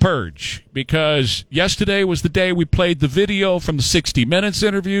data purge, because yesterday was the day we played the video from the 60 Minutes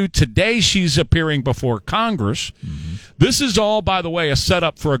interview. Today she's appearing before Congress. This is all, by the way, a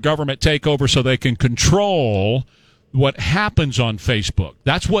setup for a government takeover so they can control what happens on Facebook.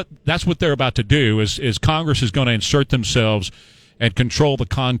 That's what they're about to do, is Congress is going to insert themselves and control the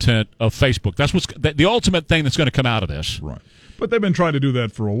content of Facebook. That's the ultimate thing that's going to come out of this. Right. But they've been trying to do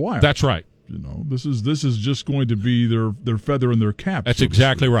that for a while. That's right. You know, this is just going to be their feather in their cap. That's so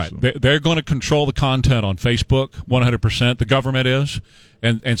exactly speak, right. so. They're going to control the content on Facebook 100%. The government is.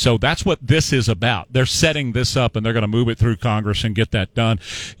 And so that's what this is about. They're setting this up, and they're going to move it through Congress and get that done.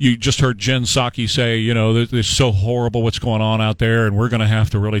 You just heard Jen Psaki say, you know, it's so horrible what's going on out there, and we're going to have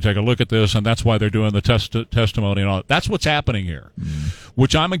to really take a look at this, and that's why they're doing the testimony and all that. That's what's happening here,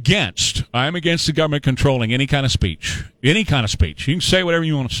 which I'm against. I'm against the government controlling any kind of speech. Any kind of speech. You can say whatever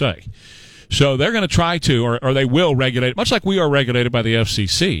you want to say. So they're going to try to, or they will regulate, much like we are regulated by the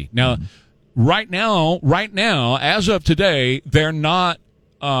FCC. Now, right now, as of today, they're not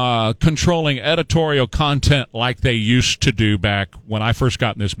controlling editorial content like they used to do back when I first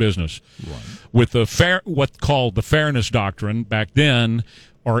got in this business. Right. With the what's called the fairness doctrine back then,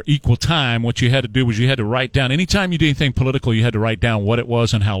 or equal time, what you had to do was you had to write down, anytime you did anything political, you had to write down what it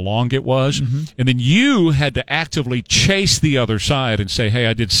was and how long it was. And then you had to actively chase the other side and say, hey,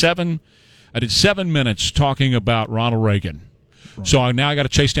 I did 7 minutes talking about Ronald Reagan. Right. So now I got to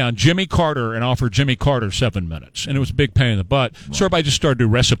chase down Jimmy Carter and offer Jimmy Carter 7 minutes. And it was a big pain in the butt. Right. So everybody just started to do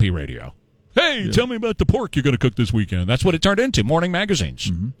recipe radio. Hey, tell me about the pork you're going to cook this weekend. That's what it turned into, morning magazines.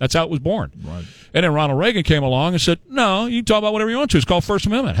 That's how it was born. Right. And then Ronald Reagan came along and said, no, you can talk about whatever you want to. It's called First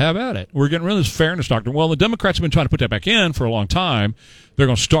Amendment. Have at it. We're getting rid of this fairness doctrine. Well, the Democrats have been trying to put that back in for a long time. They're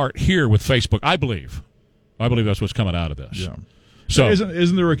going to start here with Facebook, I believe. I believe that's what's coming out of this. Yeah. So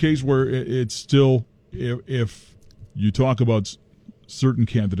isn't there a case where it's still, if you talk about certain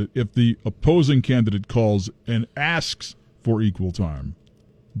candidate, if the opposing candidate calls and asks for equal time,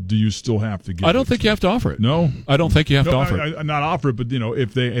 do you still have to give I don't think you have to offer it. No? I don't think you have to offer it. Not offer it, but, you know,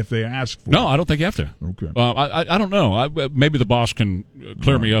 if they ask for it. No, I don't think you have to. Okay. I don't know. Maybe the boss can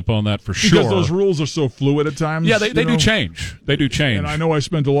clear me up on that for sure. Because those rules are so fluid at times. Yeah, they do change. They do change. And I know I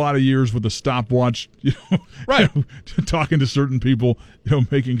spent a lot of years with a stopwatch, right, talking to certain people,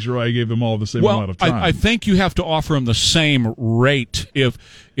 making sure I gave them all the same amount of time. I think you have to offer them the same rate.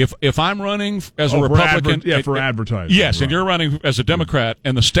 If I'm running as a Republican, for advertising. Yes, right. And you're running as a Democrat,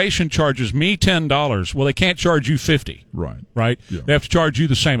 and the station charges me $10. Well, they can't charge you $50. Right. Yeah. They have to charge you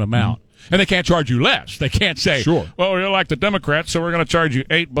the same amount. And they can't charge you less. They can't say, well, you're like the Democrats, so we're going to charge you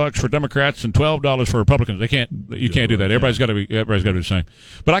 $8 for Democrats and $12 for Republicans. They can't. You can't do that. Everybody's got to be the same.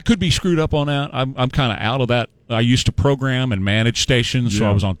 But I could be screwed up on that. I'm kind of out of that. I used to program and manage stations, so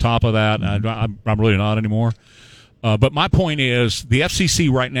I was on top of that. I'm really not anymore. But my point is, the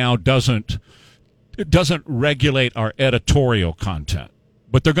FCC right now doesn't regulate our editorial content.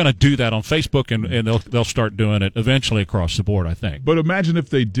 But they're going to do that on Facebook, and they'll start doing it eventually across the board, I think. But imagine if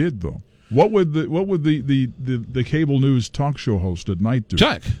they did, though. What would the cable news talk show host at night do?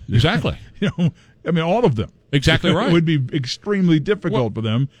 Exactly. All of them. Exactly right. It would be extremely difficult for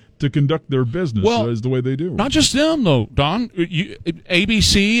them to conduct their business as the way they do. Not just them, though, Don.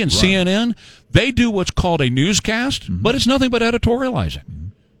 ABC and CNN, they do what's called a newscast, but it's nothing but editorializing.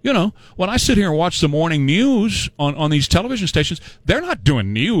 When I sit here and watch the morning news on these television stations, they're not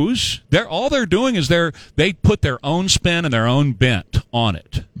doing news. All they're doing is they put their own spin and their own bent on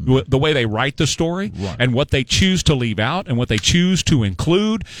it. The way they write the story and what they choose to leave out and what they choose to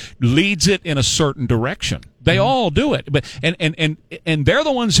include leads it in a certain direction. They all do it, but and they're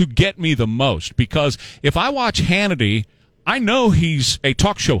the ones who get me the most, because if I watch Hannity, I know he's a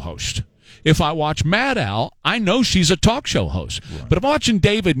talk show host. If I watch Maddow, I know she's a talk show host. Right. But if I'm watching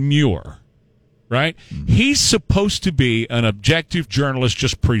David Muir, right, he's supposed to be an objective journalist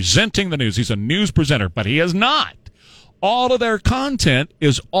just presenting the news. He's a news presenter, but he is not. All of their content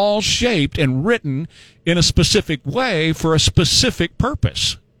is all shaped and written in a specific way for a specific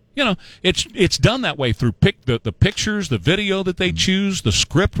purpose. It's done that way through the pictures, the video that they choose, the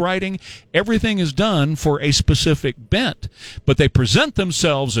script writing. Everything is done for a specific bent. But they present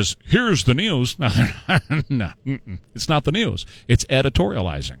themselves as, here's the news. No, it's not the news. It's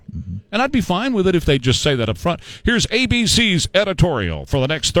editorializing. Mm-hmm. And I'd be fine with it if they just say that up front. Here's ABC's editorial for the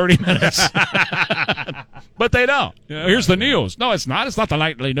next 30 minutes. But they don't. Here's the news. No, it's not. It's not the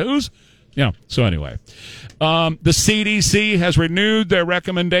nightly news. So anyway, the CDC has renewed their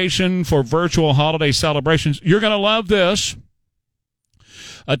recommendation for virtual holiday celebrations. You're going to love this.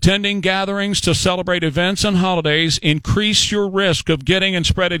 Attending gatherings to celebrate events and holidays increase your risk of getting and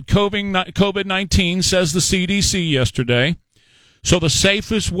spreading COVID-19, says the CDC yesterday. So the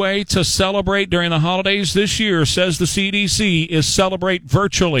safest way to celebrate during the holidays this year, says the CDC, is celebrate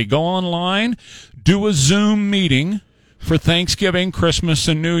virtually. Go online, do a Zoom meeting for Thanksgiving, Christmas,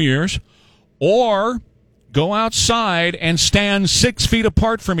 and New Year's. Or go outside and stand 6 feet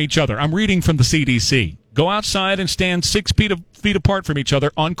apart from each other. I'm reading from the CDC. Go outside and stand 6 feet apart from each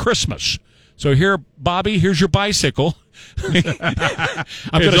other on Christmas. So here, Bobby, here's your bicycle.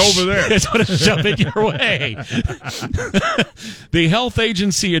 It's over there. It's going to shove it your way. The health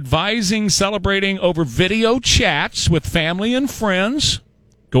agency advising celebrating over video chats with family and friends.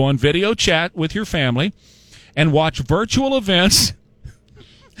 Go on video chat with your family and watch virtual events.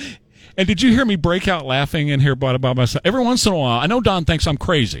 And did you hear me break out laughing in here about myself? Every once in a while, I know Don thinks I'm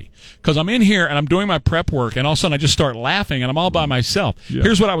crazy because I'm in here and I'm doing my prep work and all of a sudden I just start laughing and I'm all by myself. Yeah.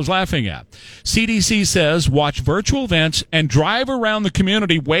 Here's what I was laughing at. CDC says watch virtual events and drive around the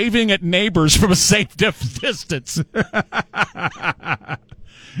community waving at neighbors from a safe distance.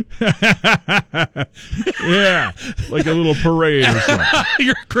 Yeah, like a little parade or something.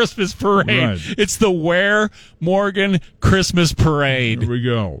 Your Christmas parade. Right. It's the Ware Morgan Christmas Parade. Here we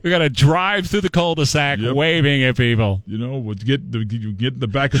go. We got to drive through the cul-de-sac waving at people. We'll get in the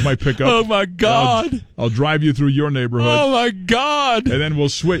back of my pickup. Oh, my God. I'll drive you through your neighborhood. Oh, my God. And then we'll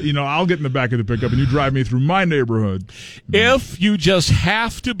switch. I'll get in the back of the pickup and you drive me through my neighborhood. If you just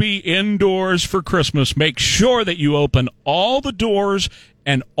have to be indoors for Christmas, make sure that you open all the doors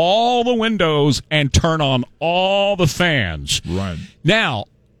and all the windows and turn on all the fans. Right. Now,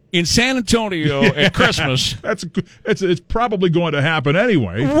 in San Antonio at Christmas, it's probably going to happen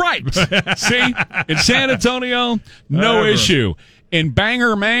anyway. Right. See? In San Antonio, no issue. In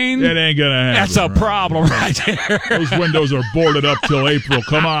Bangor, Maine, it ain't gonna happen. That's a problem right there. Those windows are boarded up till April.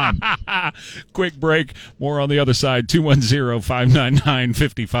 Come on. Quick break. More on the other side.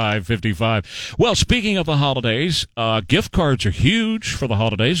 210-599-5555. Well, speaking of the holidays, gift cards are huge for the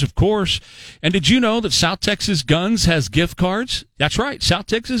holidays, of course. And did you know that South Texas Guns has gift cards? That's right. South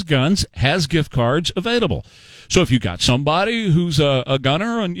Texas Guns has gift cards available. So if you got somebody who's a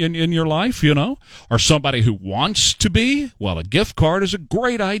gunner in your life, or somebody who wants to be, well, a gift card is a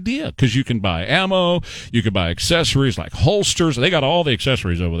great idea because you can buy ammo, you can buy accessories like holsters. They got all the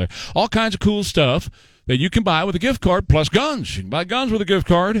accessories over there. All kinds of cool stuff that you can buy with a gift card plus guns. You can buy guns with a gift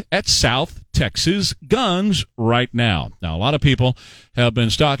card at South Texas Guns right now. Now, a lot of people have been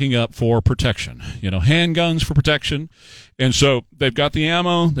stocking up for protection, handguns for protection. And so they've got the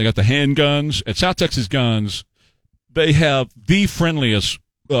ammo, they got the handguns. At South Texas Guns, they have the friendliest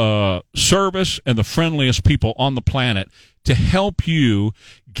service and the friendliest people on the planet to help you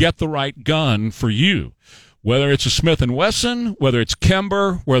get the right gun for you. Whether it's a Smith & Wesson, whether it's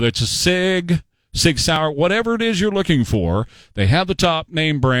Kember, whether it's a Sig Sauer, whatever it is you're looking for, they have the top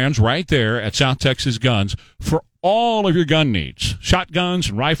name brands right there at South Texas Guns for all of your gun needs, shotguns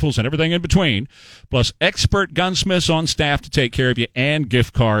and rifles and everything in between, plus expert gunsmiths on staff to take care of you and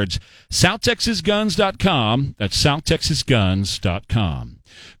gift cards. SouthTexasGuns.com. That's SouthTexasGuns.com.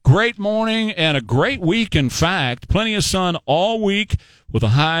 Great morning and a great week, in fact. Plenty of sun all week with the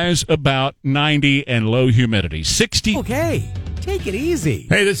highs about 90 and low humidity. 60. Okay, take it easy.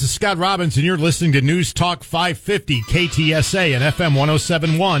 Hey, this is Scott Robbins, and you're listening to News Talk 550 KTSA and FM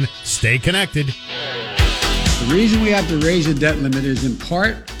 107.1. Stay connected. The reason we have to raise the debt limit is in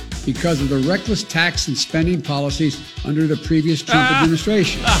part because of the reckless tax and spending policies under the previous Trump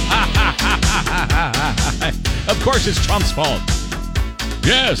administration. Of course, it's Trump's fault.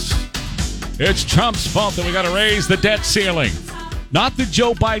 Yes, it's Trump's fault that we got to raise the debt ceiling. Not that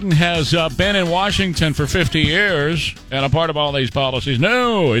Joe Biden has been in Washington for 50 years and a part of all these policies.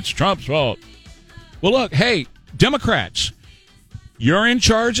 No, it's Trump's fault. Well, look, hey, Democrats, you're in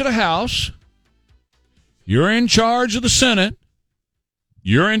charge of the House. You're in charge of the Senate.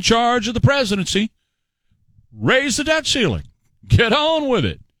 You're in charge of the presidency. Raise the debt ceiling. Get on with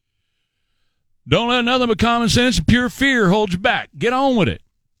it. Don't let nothing but common sense and pure fear hold you back. Get on with it.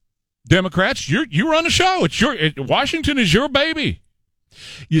 Democrats, you run the show. Washington is your baby.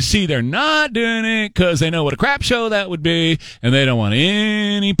 You see, they're not doing it because they know what a crap show that would be, and they don't want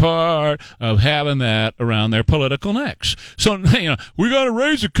any part of having that around their political necks. So, we got to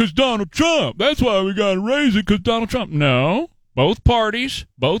raise it because Donald Trump. That's why we got to raise it, because Donald Trump. No, both parties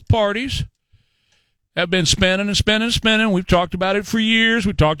have been spending and spending and spending. We've talked about it for years.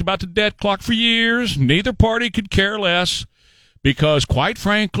 We've talked about the debt clock for years. Neither party could care less because, quite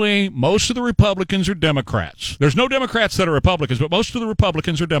frankly, most of the Republicans are Democrats. There's no Democrats that are Republicans, but most of the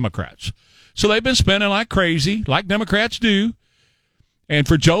Republicans are Democrats. So they've been spending like crazy, like Democrats do. And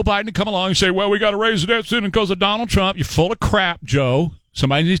for Joe Biden to come along and say, well, we got to raise the debt soon because of Donald Trump, you're full of crap, Joe.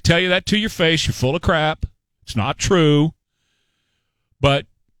 Somebody needs to tell you that to your face. You're full of crap. It's not true. But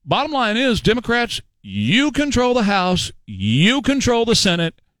bottom line is, Democrats, you control the House. You control the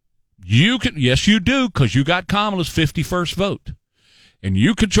Senate. Yes, you do, because you got Kamala's 51st vote. And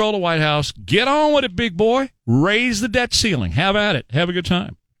you control the White House. Get on with it, big boy. Raise the debt ceiling. Have at it. Have a good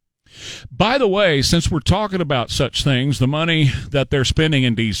time. By the way, since we're talking about such things, the money that they're spending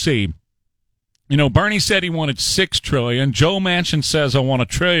in D.C., Bernie said he wanted $6 trillion. Joe Manchin says, I want $1.5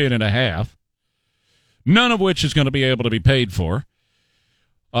 trillion, none of which is going to be able to be paid for.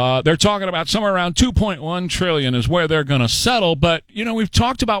 They're talking about somewhere around $2.1 trillion is where they're going to settle. But, we've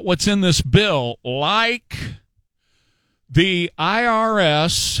talked about what's in this bill, like the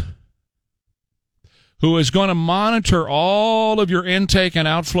IRS, who is going to monitor all of your intake and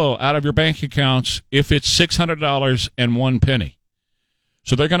outflow out of your bank accounts if it's $600 and 1 penny.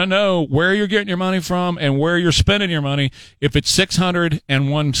 So they're going to know where you're getting your money from and where you're spending your money if it's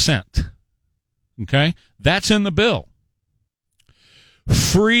 601 cent. Okay? That's in the bill.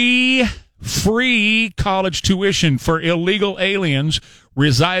 Free college tuition for illegal aliens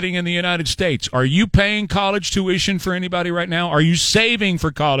residing in the United States. Are you paying college tuition for anybody right now? Are you saving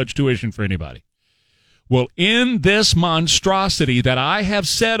for college tuition for anybody? Well, in this monstrosity that I have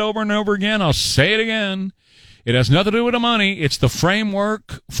said over and over again, I'll say it again, it has nothing to do with the money. It's the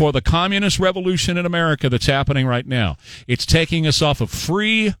framework for the communist revolution in America that's happening right now. It's taking us off of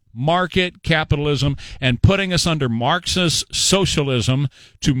free market capitalism and putting us under Marxist socialism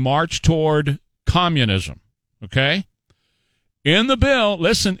to march toward communism. Okay? In the bill,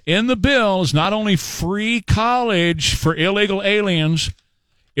 listen, in the bill is not only free college for illegal aliens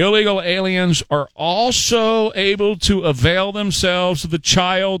are also able to avail themselves of the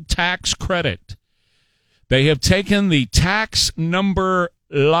child tax credit. They have taken the tax number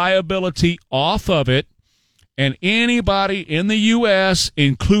liability off of it, and anybody in the U.S.,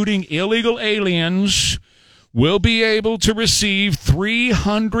 including illegal aliens, will be able to receive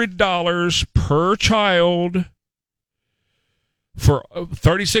 $300 per child for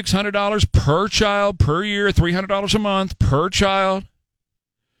 $3,600 per child per year, $300 a month per child.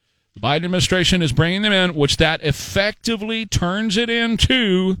 The Biden administration is bringing them in, which that effectively turns it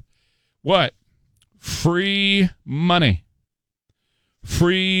into what? Free money.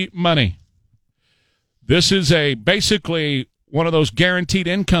 Free money. This is basically one of those guaranteed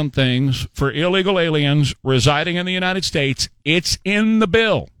income things for illegal aliens residing in the United States. It's in the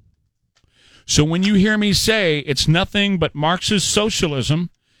bill. So when you hear me say it's nothing but Marxist socialism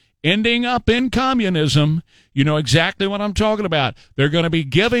ending up in communism, you know exactly what I'm talking about. They're going to be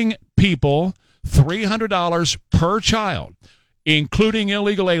giving people $300 per child, including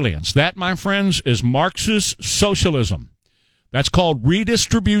illegal aliens. That, my friends, is Marxist socialism. That's called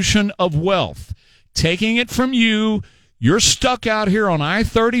redistribution of wealth. Taking it from you. You're stuck out here on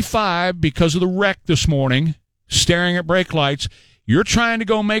I-35 because of the wreck this morning, staring at brake lights. You're trying to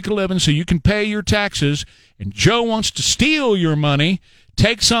go make a living so you can pay your taxes, and Joe wants to steal your money,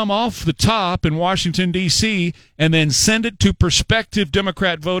 take some off the top in Washington, D.C., and then send it to prospective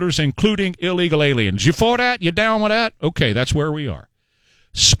Democrat voters, including illegal aliens. You for that? You down with that? Okay, that's where we are.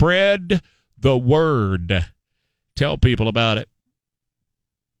 Spread the word. Tell people about it.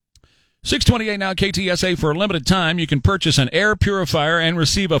 628 now, KTSA. For a limited time, you can purchase an air purifier and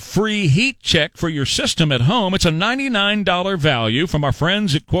receive a free heat check for your system at home. It's a $99 value from our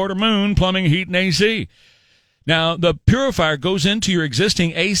friends at Quarter Moon Plumbing, Heat, and AC. Now, the purifier goes into your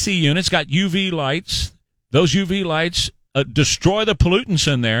existing AC unit. It's got UV lights. Those UV lights destroy the pollutants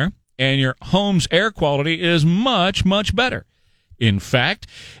in there, and your home's air quality is much, much better. In fact,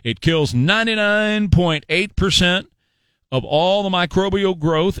 it kills 99.8% of all the microbial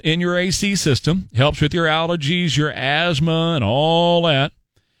growth in your AC system. Helps with your allergies, your asthma, and all that.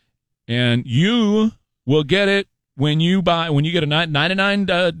 And you will get it when you get a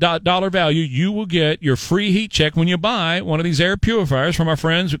 $99 value. You will get your free heat check when you buy one of these air purifiers from our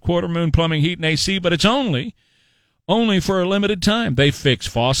friends at Quarter Moon Plumbing, Heat, and AC. But it's only for a limited time. They fix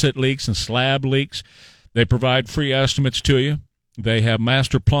faucet leaks and slab leaks. They provide free estimates to you. They have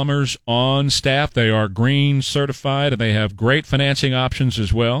master plumbers on staff. They are green certified, and they have great financing options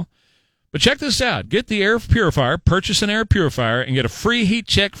as well. But check this out. Get the air purifier, purchase an air purifier, and get a free heat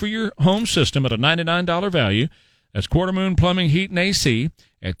check for your home system at a $99 value. That's Quarter Moon Plumbing, Heat, and AC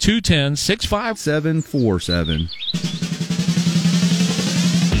at 210-65747.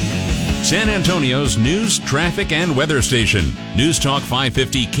 San Antonio's news, traffic, and weather station. News Talk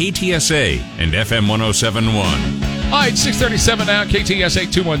 550 KTSA and FM 1071. All right, 6:37 now. KTSA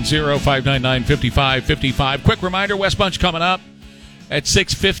 210-599-5555. Quick reminder, West Bunch coming up at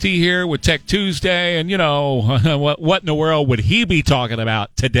 6:50 here with Tech Tuesday. And, you know, what in the world would he be talking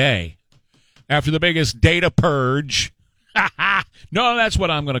about today after the biggest data purge? No, that's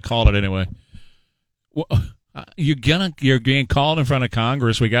what I'm going to call it anyway. Well, you're getting called in front of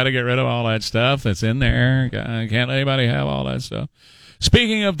Congress. We got to get rid of all that stuff that's in there. Can't anybody have all that stuff?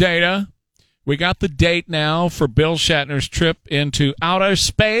 Speaking of data, we got the date now for Bill Shatner's trip into outer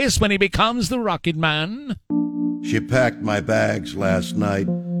space when he becomes the Rocket Man. She packed my bags last night,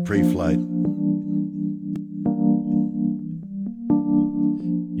 pre-flight.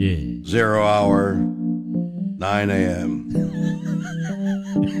 Yeah. 0 hour, 9 a.m.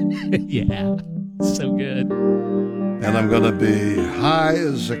 Yeah. So good. And I'm going to be high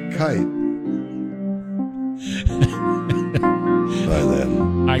as a kite by then.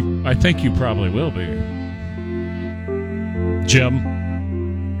 I think you probably will be. Jim.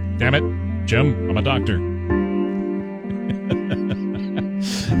 Damn it. Jim, I'm a doctor.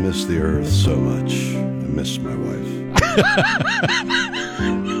 I miss the earth so much. I miss my wife.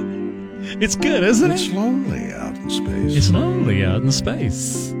 It's good, isn't it? It's lonely out in space. It's lonely out in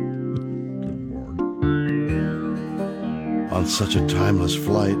space. On such a timeless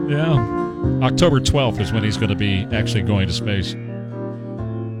flight. Yeah. October 12th is when he's going to be actually going to space.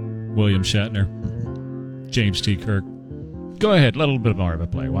 William Shatner. James T. Kirk. Go ahead, a little bit more of a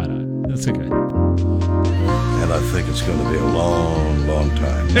play. Why not? That's okay. And I think it's going to be a long, long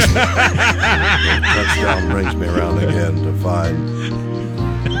time. Touchdown brings me around again to find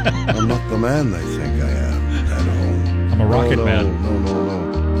I'm not the man they think I am at home. I'm a rocket man. No.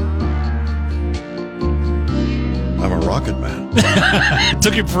 I'm a rocket man. It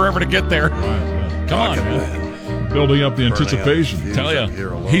took him forever to get there. Come on, man. Building up the anticipation. Tell you,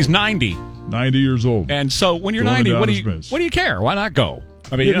 he's 90. 90 years old. And so when you're 90, what do you care? Why not go?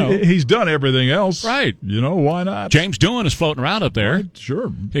 I mean, he's done everything else. Right. Why not? James Doohan is floating around up there. Right, sure.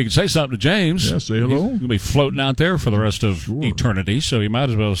 He can say something to James. Yeah, say hello. He's going to be floating out there for the rest of eternity, so you might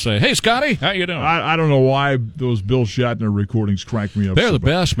as well say, hey, Scotty, how you doing? I don't know why those Bill Shatner recordings crack me up. They're the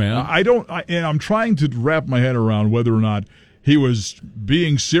best, man. And I'm trying to wrap my head around whether or not he was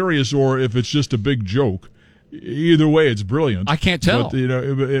being serious or if it's just a big joke. Either way, it's brilliant. I can't tell. But,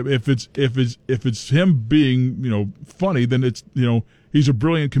 if it's him being, funny, then it's, he's a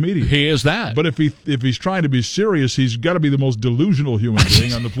brilliant comedian. He is that. But if he's trying to be serious, he's got to be the most delusional human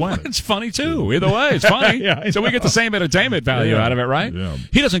being on the planet. It's funny too. Either way, it's funny. Yeah, so we get the same entertainment value out of it, right? Yeah.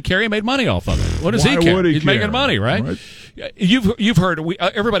 He doesn't care. He made money off of it. What does Why he care? would he He's care? making money, right? You've heard.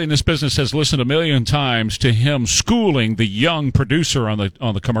 Everybody in this business has listened a million times to him schooling the young producer on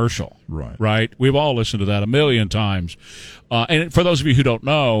the commercial. Right. We've all listened to that a million times. And for those of you who don't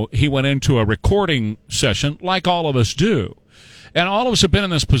know, he went into a recording session like all of us do. And all of us have been in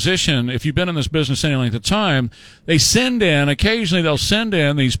this position. If you've been in this business any length of time, occasionally they'll send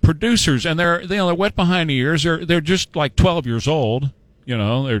in these producers, and they're wet behind the ears. They're just like 12 years old.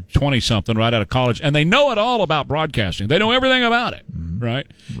 They're 20-something right out of college, and they know it all about broadcasting. They know everything about it, right?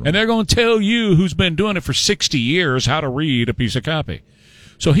 And they're going to tell you who's been doing it for 60 years how to read a piece of copy.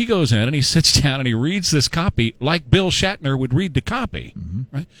 So he goes in and he sits down and he reads this copy like Bill Shatner would read the copy,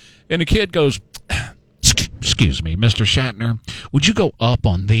 right? And the kid goes, "Excuse me, Mr. Shatner, would you go up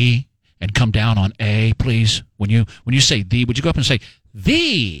on the and come down on a, please? When you say the, would you go up and say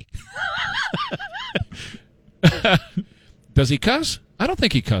the?" Does he cuss? I don't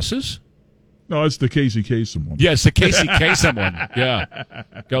think he cusses. No, it's the Casey Kasem one. Yeah, it's the Casey Kasem one. Yeah.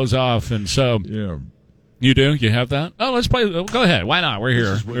 Goes off, and so... Yeah. You do? You have that? Oh, let's play. Go ahead. Why not? We're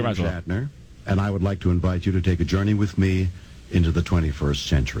here. This is William Shatner, and I would like to invite you to take a journey with me into the 21st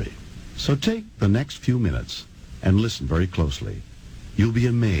century. So take the next few minutes and listen very closely. You'll be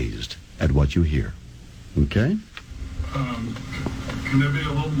amazed at what you hear. Okay? Can there be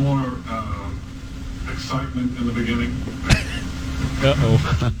a little more excitement in the beginning? Uh-oh.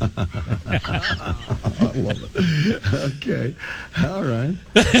 I love it. Okay. All right.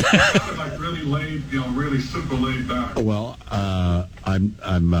 Like really laid, really super laid back. Well, I'm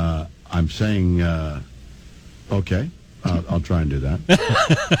saying, okay. I'll try and do that.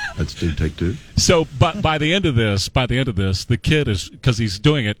 Let's do take two. So, but by the end of this, the kid is, because he's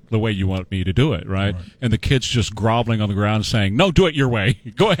doing it the way you want me to do it, right? And the kid's just groveling on the ground saying, "No, do it your way.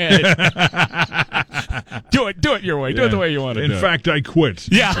 Go ahead. do it your way. Do it the way you want to do it." In fact, I quit.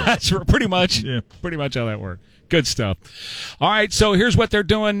 Yeah, that's pretty much how that worked. Good stuff. All right, so here's what they're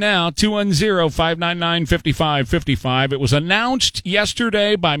doing now. 210-599-5555. It was announced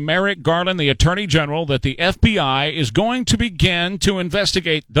yesterday by Merrick Garland, the Attorney General, that the FBI is going to begin to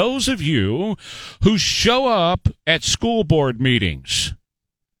investigate those of you who show up at school board meetings.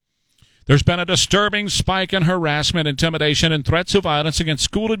 There's been a disturbing spike in harassment, intimidation, and threats of violence against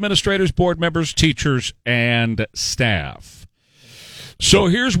school administrators, board members, teachers, and staff. So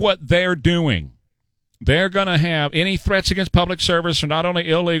here's what they're doing. They're going to have any threats against public service are not only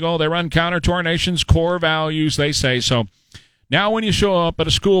illegal, they run counter to our nation's core values, they say. So now when you show up at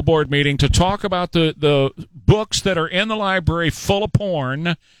a school board meeting to talk about the books that are in the library full of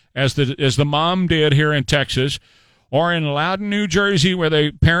porn, as the mom did here in Texas, or in Loudoun, New Jersey, where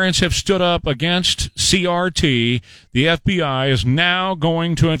the parents have stood up against CRT, the FBI is now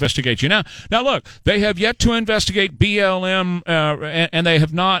going to investigate you. Now look, they have yet to investigate BLM, and they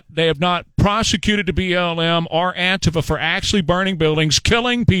have not prosecuted the BLM or Antifa for actually burning buildings,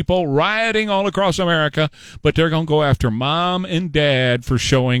 killing people, rioting all across America, but they're going to go after mom and dad for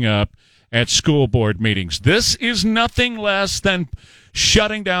showing up at school board meetings. This is nothing less than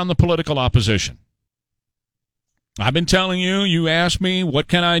shutting down the political opposition. I've been telling you, you ask me, what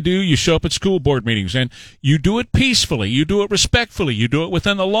can I do? You show up at school board meetings, and you do it peacefully, you do it respectfully, you do it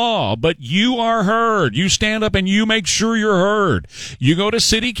within the law, but you are heard. You stand up and you make sure you're heard. You go to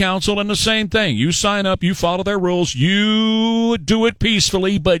city council and the same thing. You sign up, you follow their rules, you do it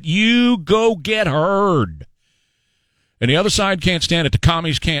peacefully, but you go get heard. And the other side can't stand it. The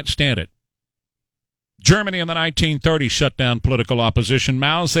commies can't stand it. Germany in the 1930s shut down political opposition.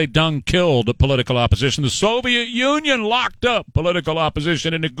 Mao Zedong killed political opposition. The Soviet Union locked up political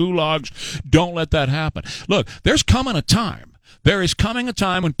opposition in the gulags. Don't let that happen. Look, there's coming a time. There is coming a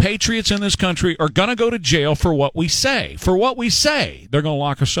time when patriots in this country are going to go to jail for what we say. For what we say, they're going to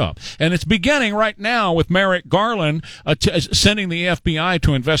lock us up. And it's beginning right now with Merrick Garland sending the FBI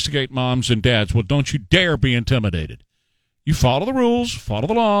to investigate moms and dads. Well, don't you dare be intimidated. You follow the rules, follow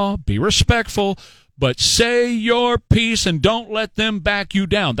the law, be respectful, but say your piece and don't let them back you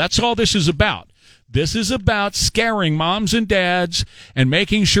down. That's all this is about. This is about scaring moms and dads and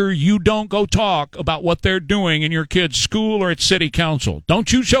making sure you don't go talk about what they're doing in your kid's school or at city council.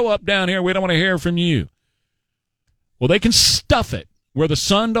 Don't you show up down here. We don't want to hear from you. Well, they can stuff it where the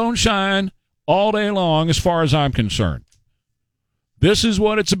sun don't shine all day long as far as I'm concerned. This is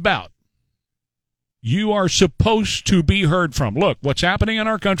what it's about. You are supposed to be heard from. Look, what's happening in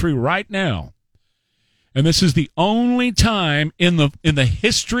our country right now, and this is the only time in the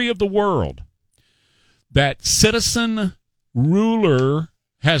history of the world that citizen ruler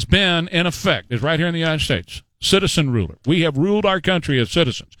has been in effect, is right here in the United States. Citizen ruler. We have ruled our country as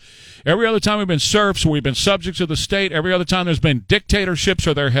citizens. Every other time we've been serfs, we've been subjects of the state. Every other time there's been dictatorships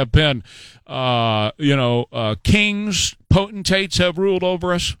or there have been, kings, potentates have ruled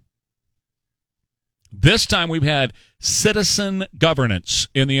over us. This time we've had citizen governance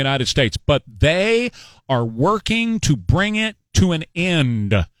in the United States, but they are working to bring it to an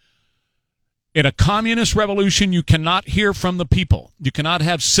end. In a communist revolution, you cannot hear from the people. You cannot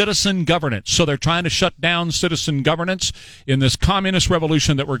have citizen governance. So they're trying to shut down citizen governance in this communist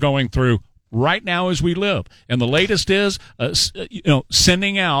revolution that we're going through right now as we live. And the latest is,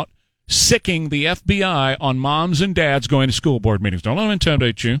 sending out, sicking the FBI on moms and dads going to school board meetings. Don't let them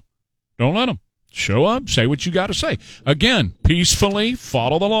intimidate you. Don't let them. Show up, say what you got to say. Again, peacefully,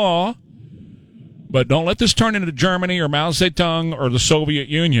 follow the law, but don't let this turn into Germany or Mao Zedong or the Soviet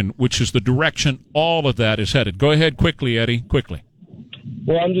Union, which is the direction all of that is headed. Go ahead quickly, Eddie, quickly.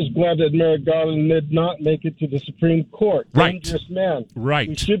 Well, I'm just glad that Merrick Garland did not make it to the Supreme Court. Right. Dangerous man. Right.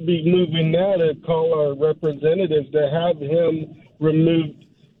 We should be moving now to call our representatives to have him removed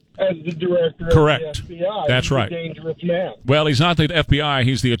as the director Correct. of the FBI. That's He's right. A dangerous man. Well, he's not the FBI.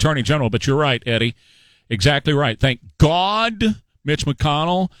 He's the Attorney General, but you're right, Eddie. Exactly right. Thank God Mitch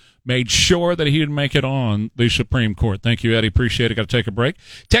McConnell made sure that he didn't make it on the Supreme Court. Thank you, Eddie. Appreciate it. Got to take a break.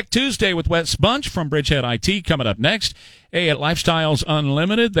 Tech Tuesday with Wes Bunch from Bridgehead IT coming up next. Hey, at Lifestyles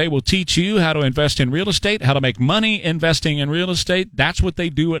Unlimited, they will teach you how to invest in real estate, how to make money investing in real estate. That's what they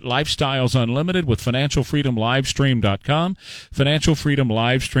do at Lifestyles Unlimited with FinancialFreedomLivestream.com.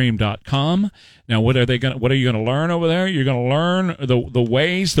 FinancialFreedomLivestream.com. Now, what are you going to learn over there? You're going to learn the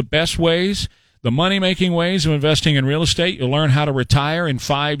ways, the best ways the money-making ways of investing in real estate. You'll learn how to retire in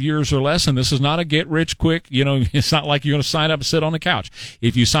 5 years or less, and this is not a get-rich-quick. It's not like you're going to sign up and sit on the couch.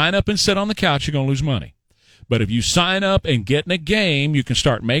 If you sign up and sit on the couch, you're going to lose money. But if you sign up and get in a game, you can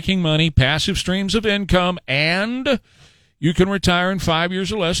start making money, passive streams of income, and you can retire in 5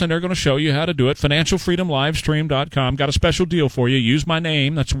 years or less, and they're going to show you how to do it. FinancialFreedomLivestream.com. Got a special deal for you. Use my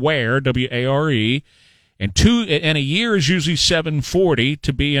name. That's WARE, W-A-R-E. And a year is usually $740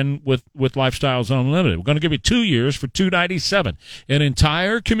 to be in with Lifestyles Unlimited. We're going to give you 2 years for $297. An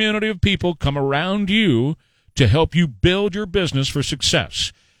entire community of people come around you to help you build your business for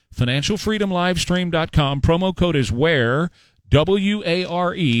success. FinancialFreedomLivestream.com. Promo code is WARE.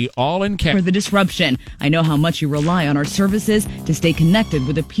 W-A-R-E, all in caps. For the disruption, I know how much you rely on our services to stay connected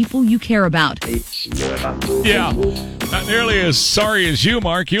with the people you care about. Yeah, not nearly as sorry as you,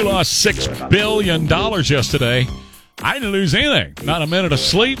 Mark. You lost $6 billion yesterday. I didn't lose anything. Not a minute of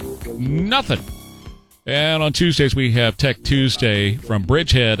sleep, nothing. And on Tuesdays, we have Tech Tuesday from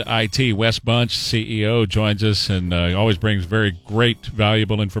Bridgehead IT. Wes Bunch, CEO, joins us and always brings very great,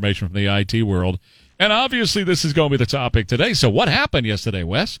 valuable information from the IT world. And obviously, this is going to be the topic today. So what happened yesterday,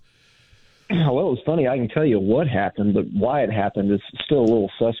 Wes? Well, it was funny. I can tell you what happened, but why it happened is still a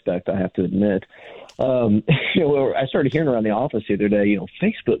little suspect, I have to admit. I started hearing around the office the other day,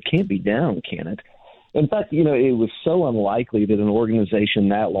 Facebook can't be down, can it? In fact, it was so unlikely that an organization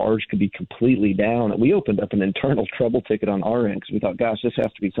that large could be completely down that we opened up an internal trouble ticket on our end because we thought, gosh, this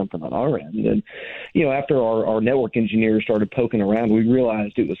has to be something on our end. And, after our network engineers started poking around, we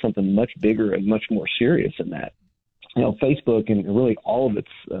realized it was something much bigger and much more serious than that. Facebook and really all of its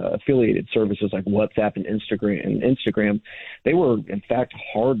affiliated services like WhatsApp and Instagram, they were, in fact,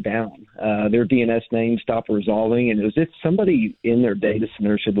 hard down. Their DNS names stopped resolving, and it was as if somebody in their data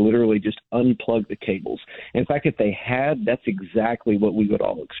centers had literally just unplugged the cables. In fact, if they had, that's exactly what we would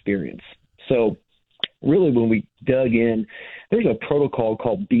all experience. So really, when we dug in, there's a protocol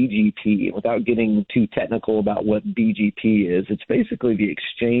called BGP. Without getting too technical about what BGP is, it's basically the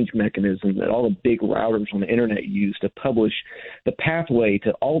exchange mechanism that all the big routers on the internet use to publish the pathway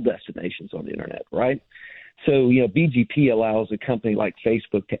to all destinations on the internet, right? So, BGP allows a company like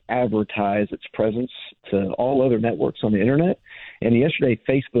Facebook to advertise its presence to all other networks on the internet. And yesterday,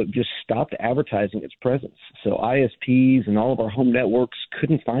 Facebook just stopped advertising its presence. So ISPs and all of our home networks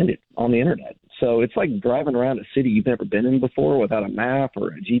couldn't find it on the internet. So it's like driving around a city you've never been in before without a map or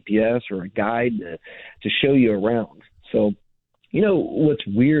a GPS or a guide to show you around. So, what's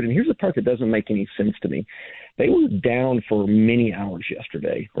weird, and here's the part that doesn't make any sense to me. They were down for many hours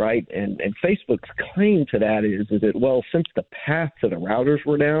yesterday, right? And Facebook's claim to that is that, well, since the path to the routers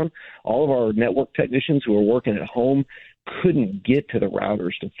were down, all of our network technicians who were working at home couldn't get to the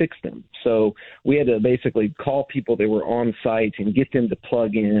routers to fix them. So we had to basically call people that were on site and get them to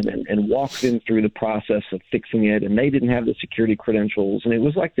plug in and walk them through the process of fixing it. And they didn't have the security credentials. And it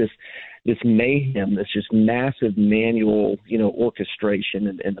was like this mayhem, this just massive manual, orchestration.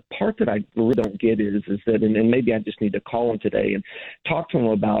 And the part that I really don't get is that, and maybe I just need to call them today and talk to them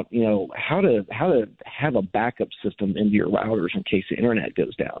about, how to have a backup system into your routers in case the internet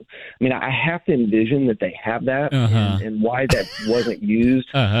goes down. I mean, I have to envision that they have that, and why that wasn't used.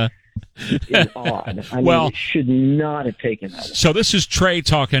 Is odd. I mean, it should not have taken that long. So this is Trey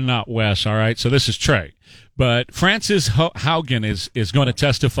talking, not Wes, all right? So this is Trey. But Frances Haugen is going to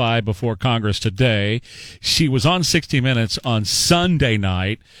testify before Congress today. She was on 60 Minutes on Sunday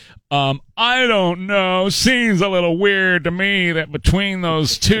night. I don't know. Seems a little weird to me that between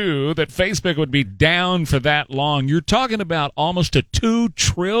those two, that Facebook would be down for that long. You're talking about almost a $2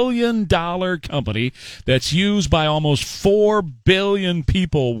 trillion company that's used by almost 4 billion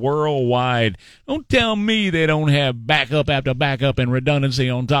people worldwide. Don't tell me they don't have backup after backup and redundancy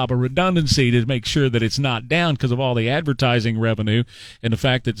on top of redundancy to make sure that it's not down because of all the advertising revenue and the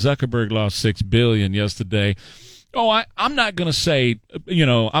fact that Zuckerberg lost $6 billion yesterday. Oh, I'm not going to say,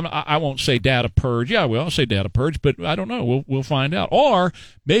 I won't say data purge. Yeah, well, I'll say data purge, but I don't know. We'll find out. Or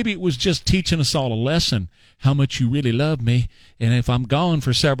maybe it was just teaching us all a lesson, how much you really love me. And if I'm gone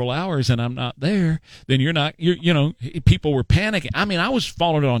for several hours and I'm not there, then people were panicking. I mean, I was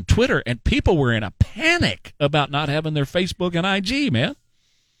following it on Twitter and people were in a panic about not having their Facebook and IG, man.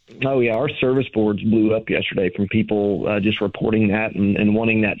 Oh, yeah. Our service boards blew up yesterday from people just reporting that and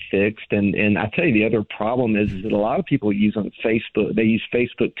wanting that fixed. And I tell you, the other problem is that a lot of people use on Facebook, they use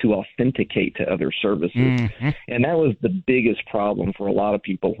Facebook to authenticate to other services. Mm-hmm. And that was the biggest problem for a lot of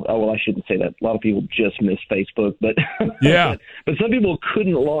people. Oh, well, I shouldn't say that. A lot of people just miss Facebook. But yeah, but some people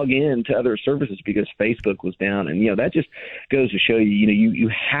couldn't log in to other services because Facebook was down. And, that just goes to show you, you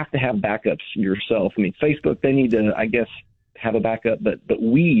have to have backups yourself. I mean, Facebook, they need to, I guess, have a backup, but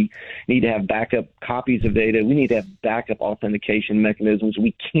we need to have backup copies of data. We need to have backup authentication mechanisms.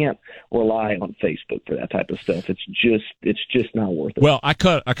 We can't rely on Facebook for that type of stuff. It's just not worth it. Well, I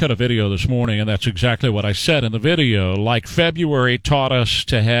cut a video this morning, and that's exactly what I said in the video. Like February taught us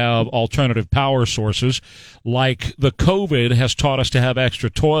to have alternative power sources, like the COVID has taught us to have extra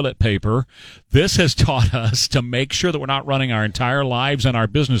toilet paper. This has taught us to make sure that we're not running our entire lives and our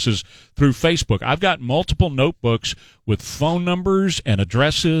businesses through Facebook. I've got multiple notebooks with phone numbers and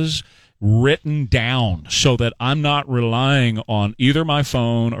addresses written down so that I'm not relying on either my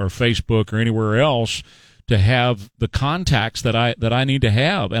phone or Facebook or anywhere else to have the contacts that I need to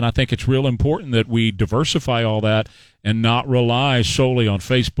have. And I think it's real important that we diversify all that and not rely solely on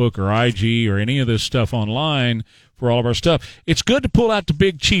Facebook or IG or any of this stuff online for all of our stuff. It's good to pull out the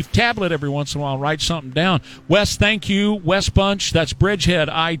Big Chief tablet every once in a while and write something down. Wes, thank you. Wes Bunch, that's Bridgehead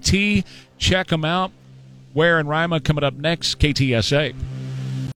IT. Check them out. Ware and Rima coming up next, KTSA.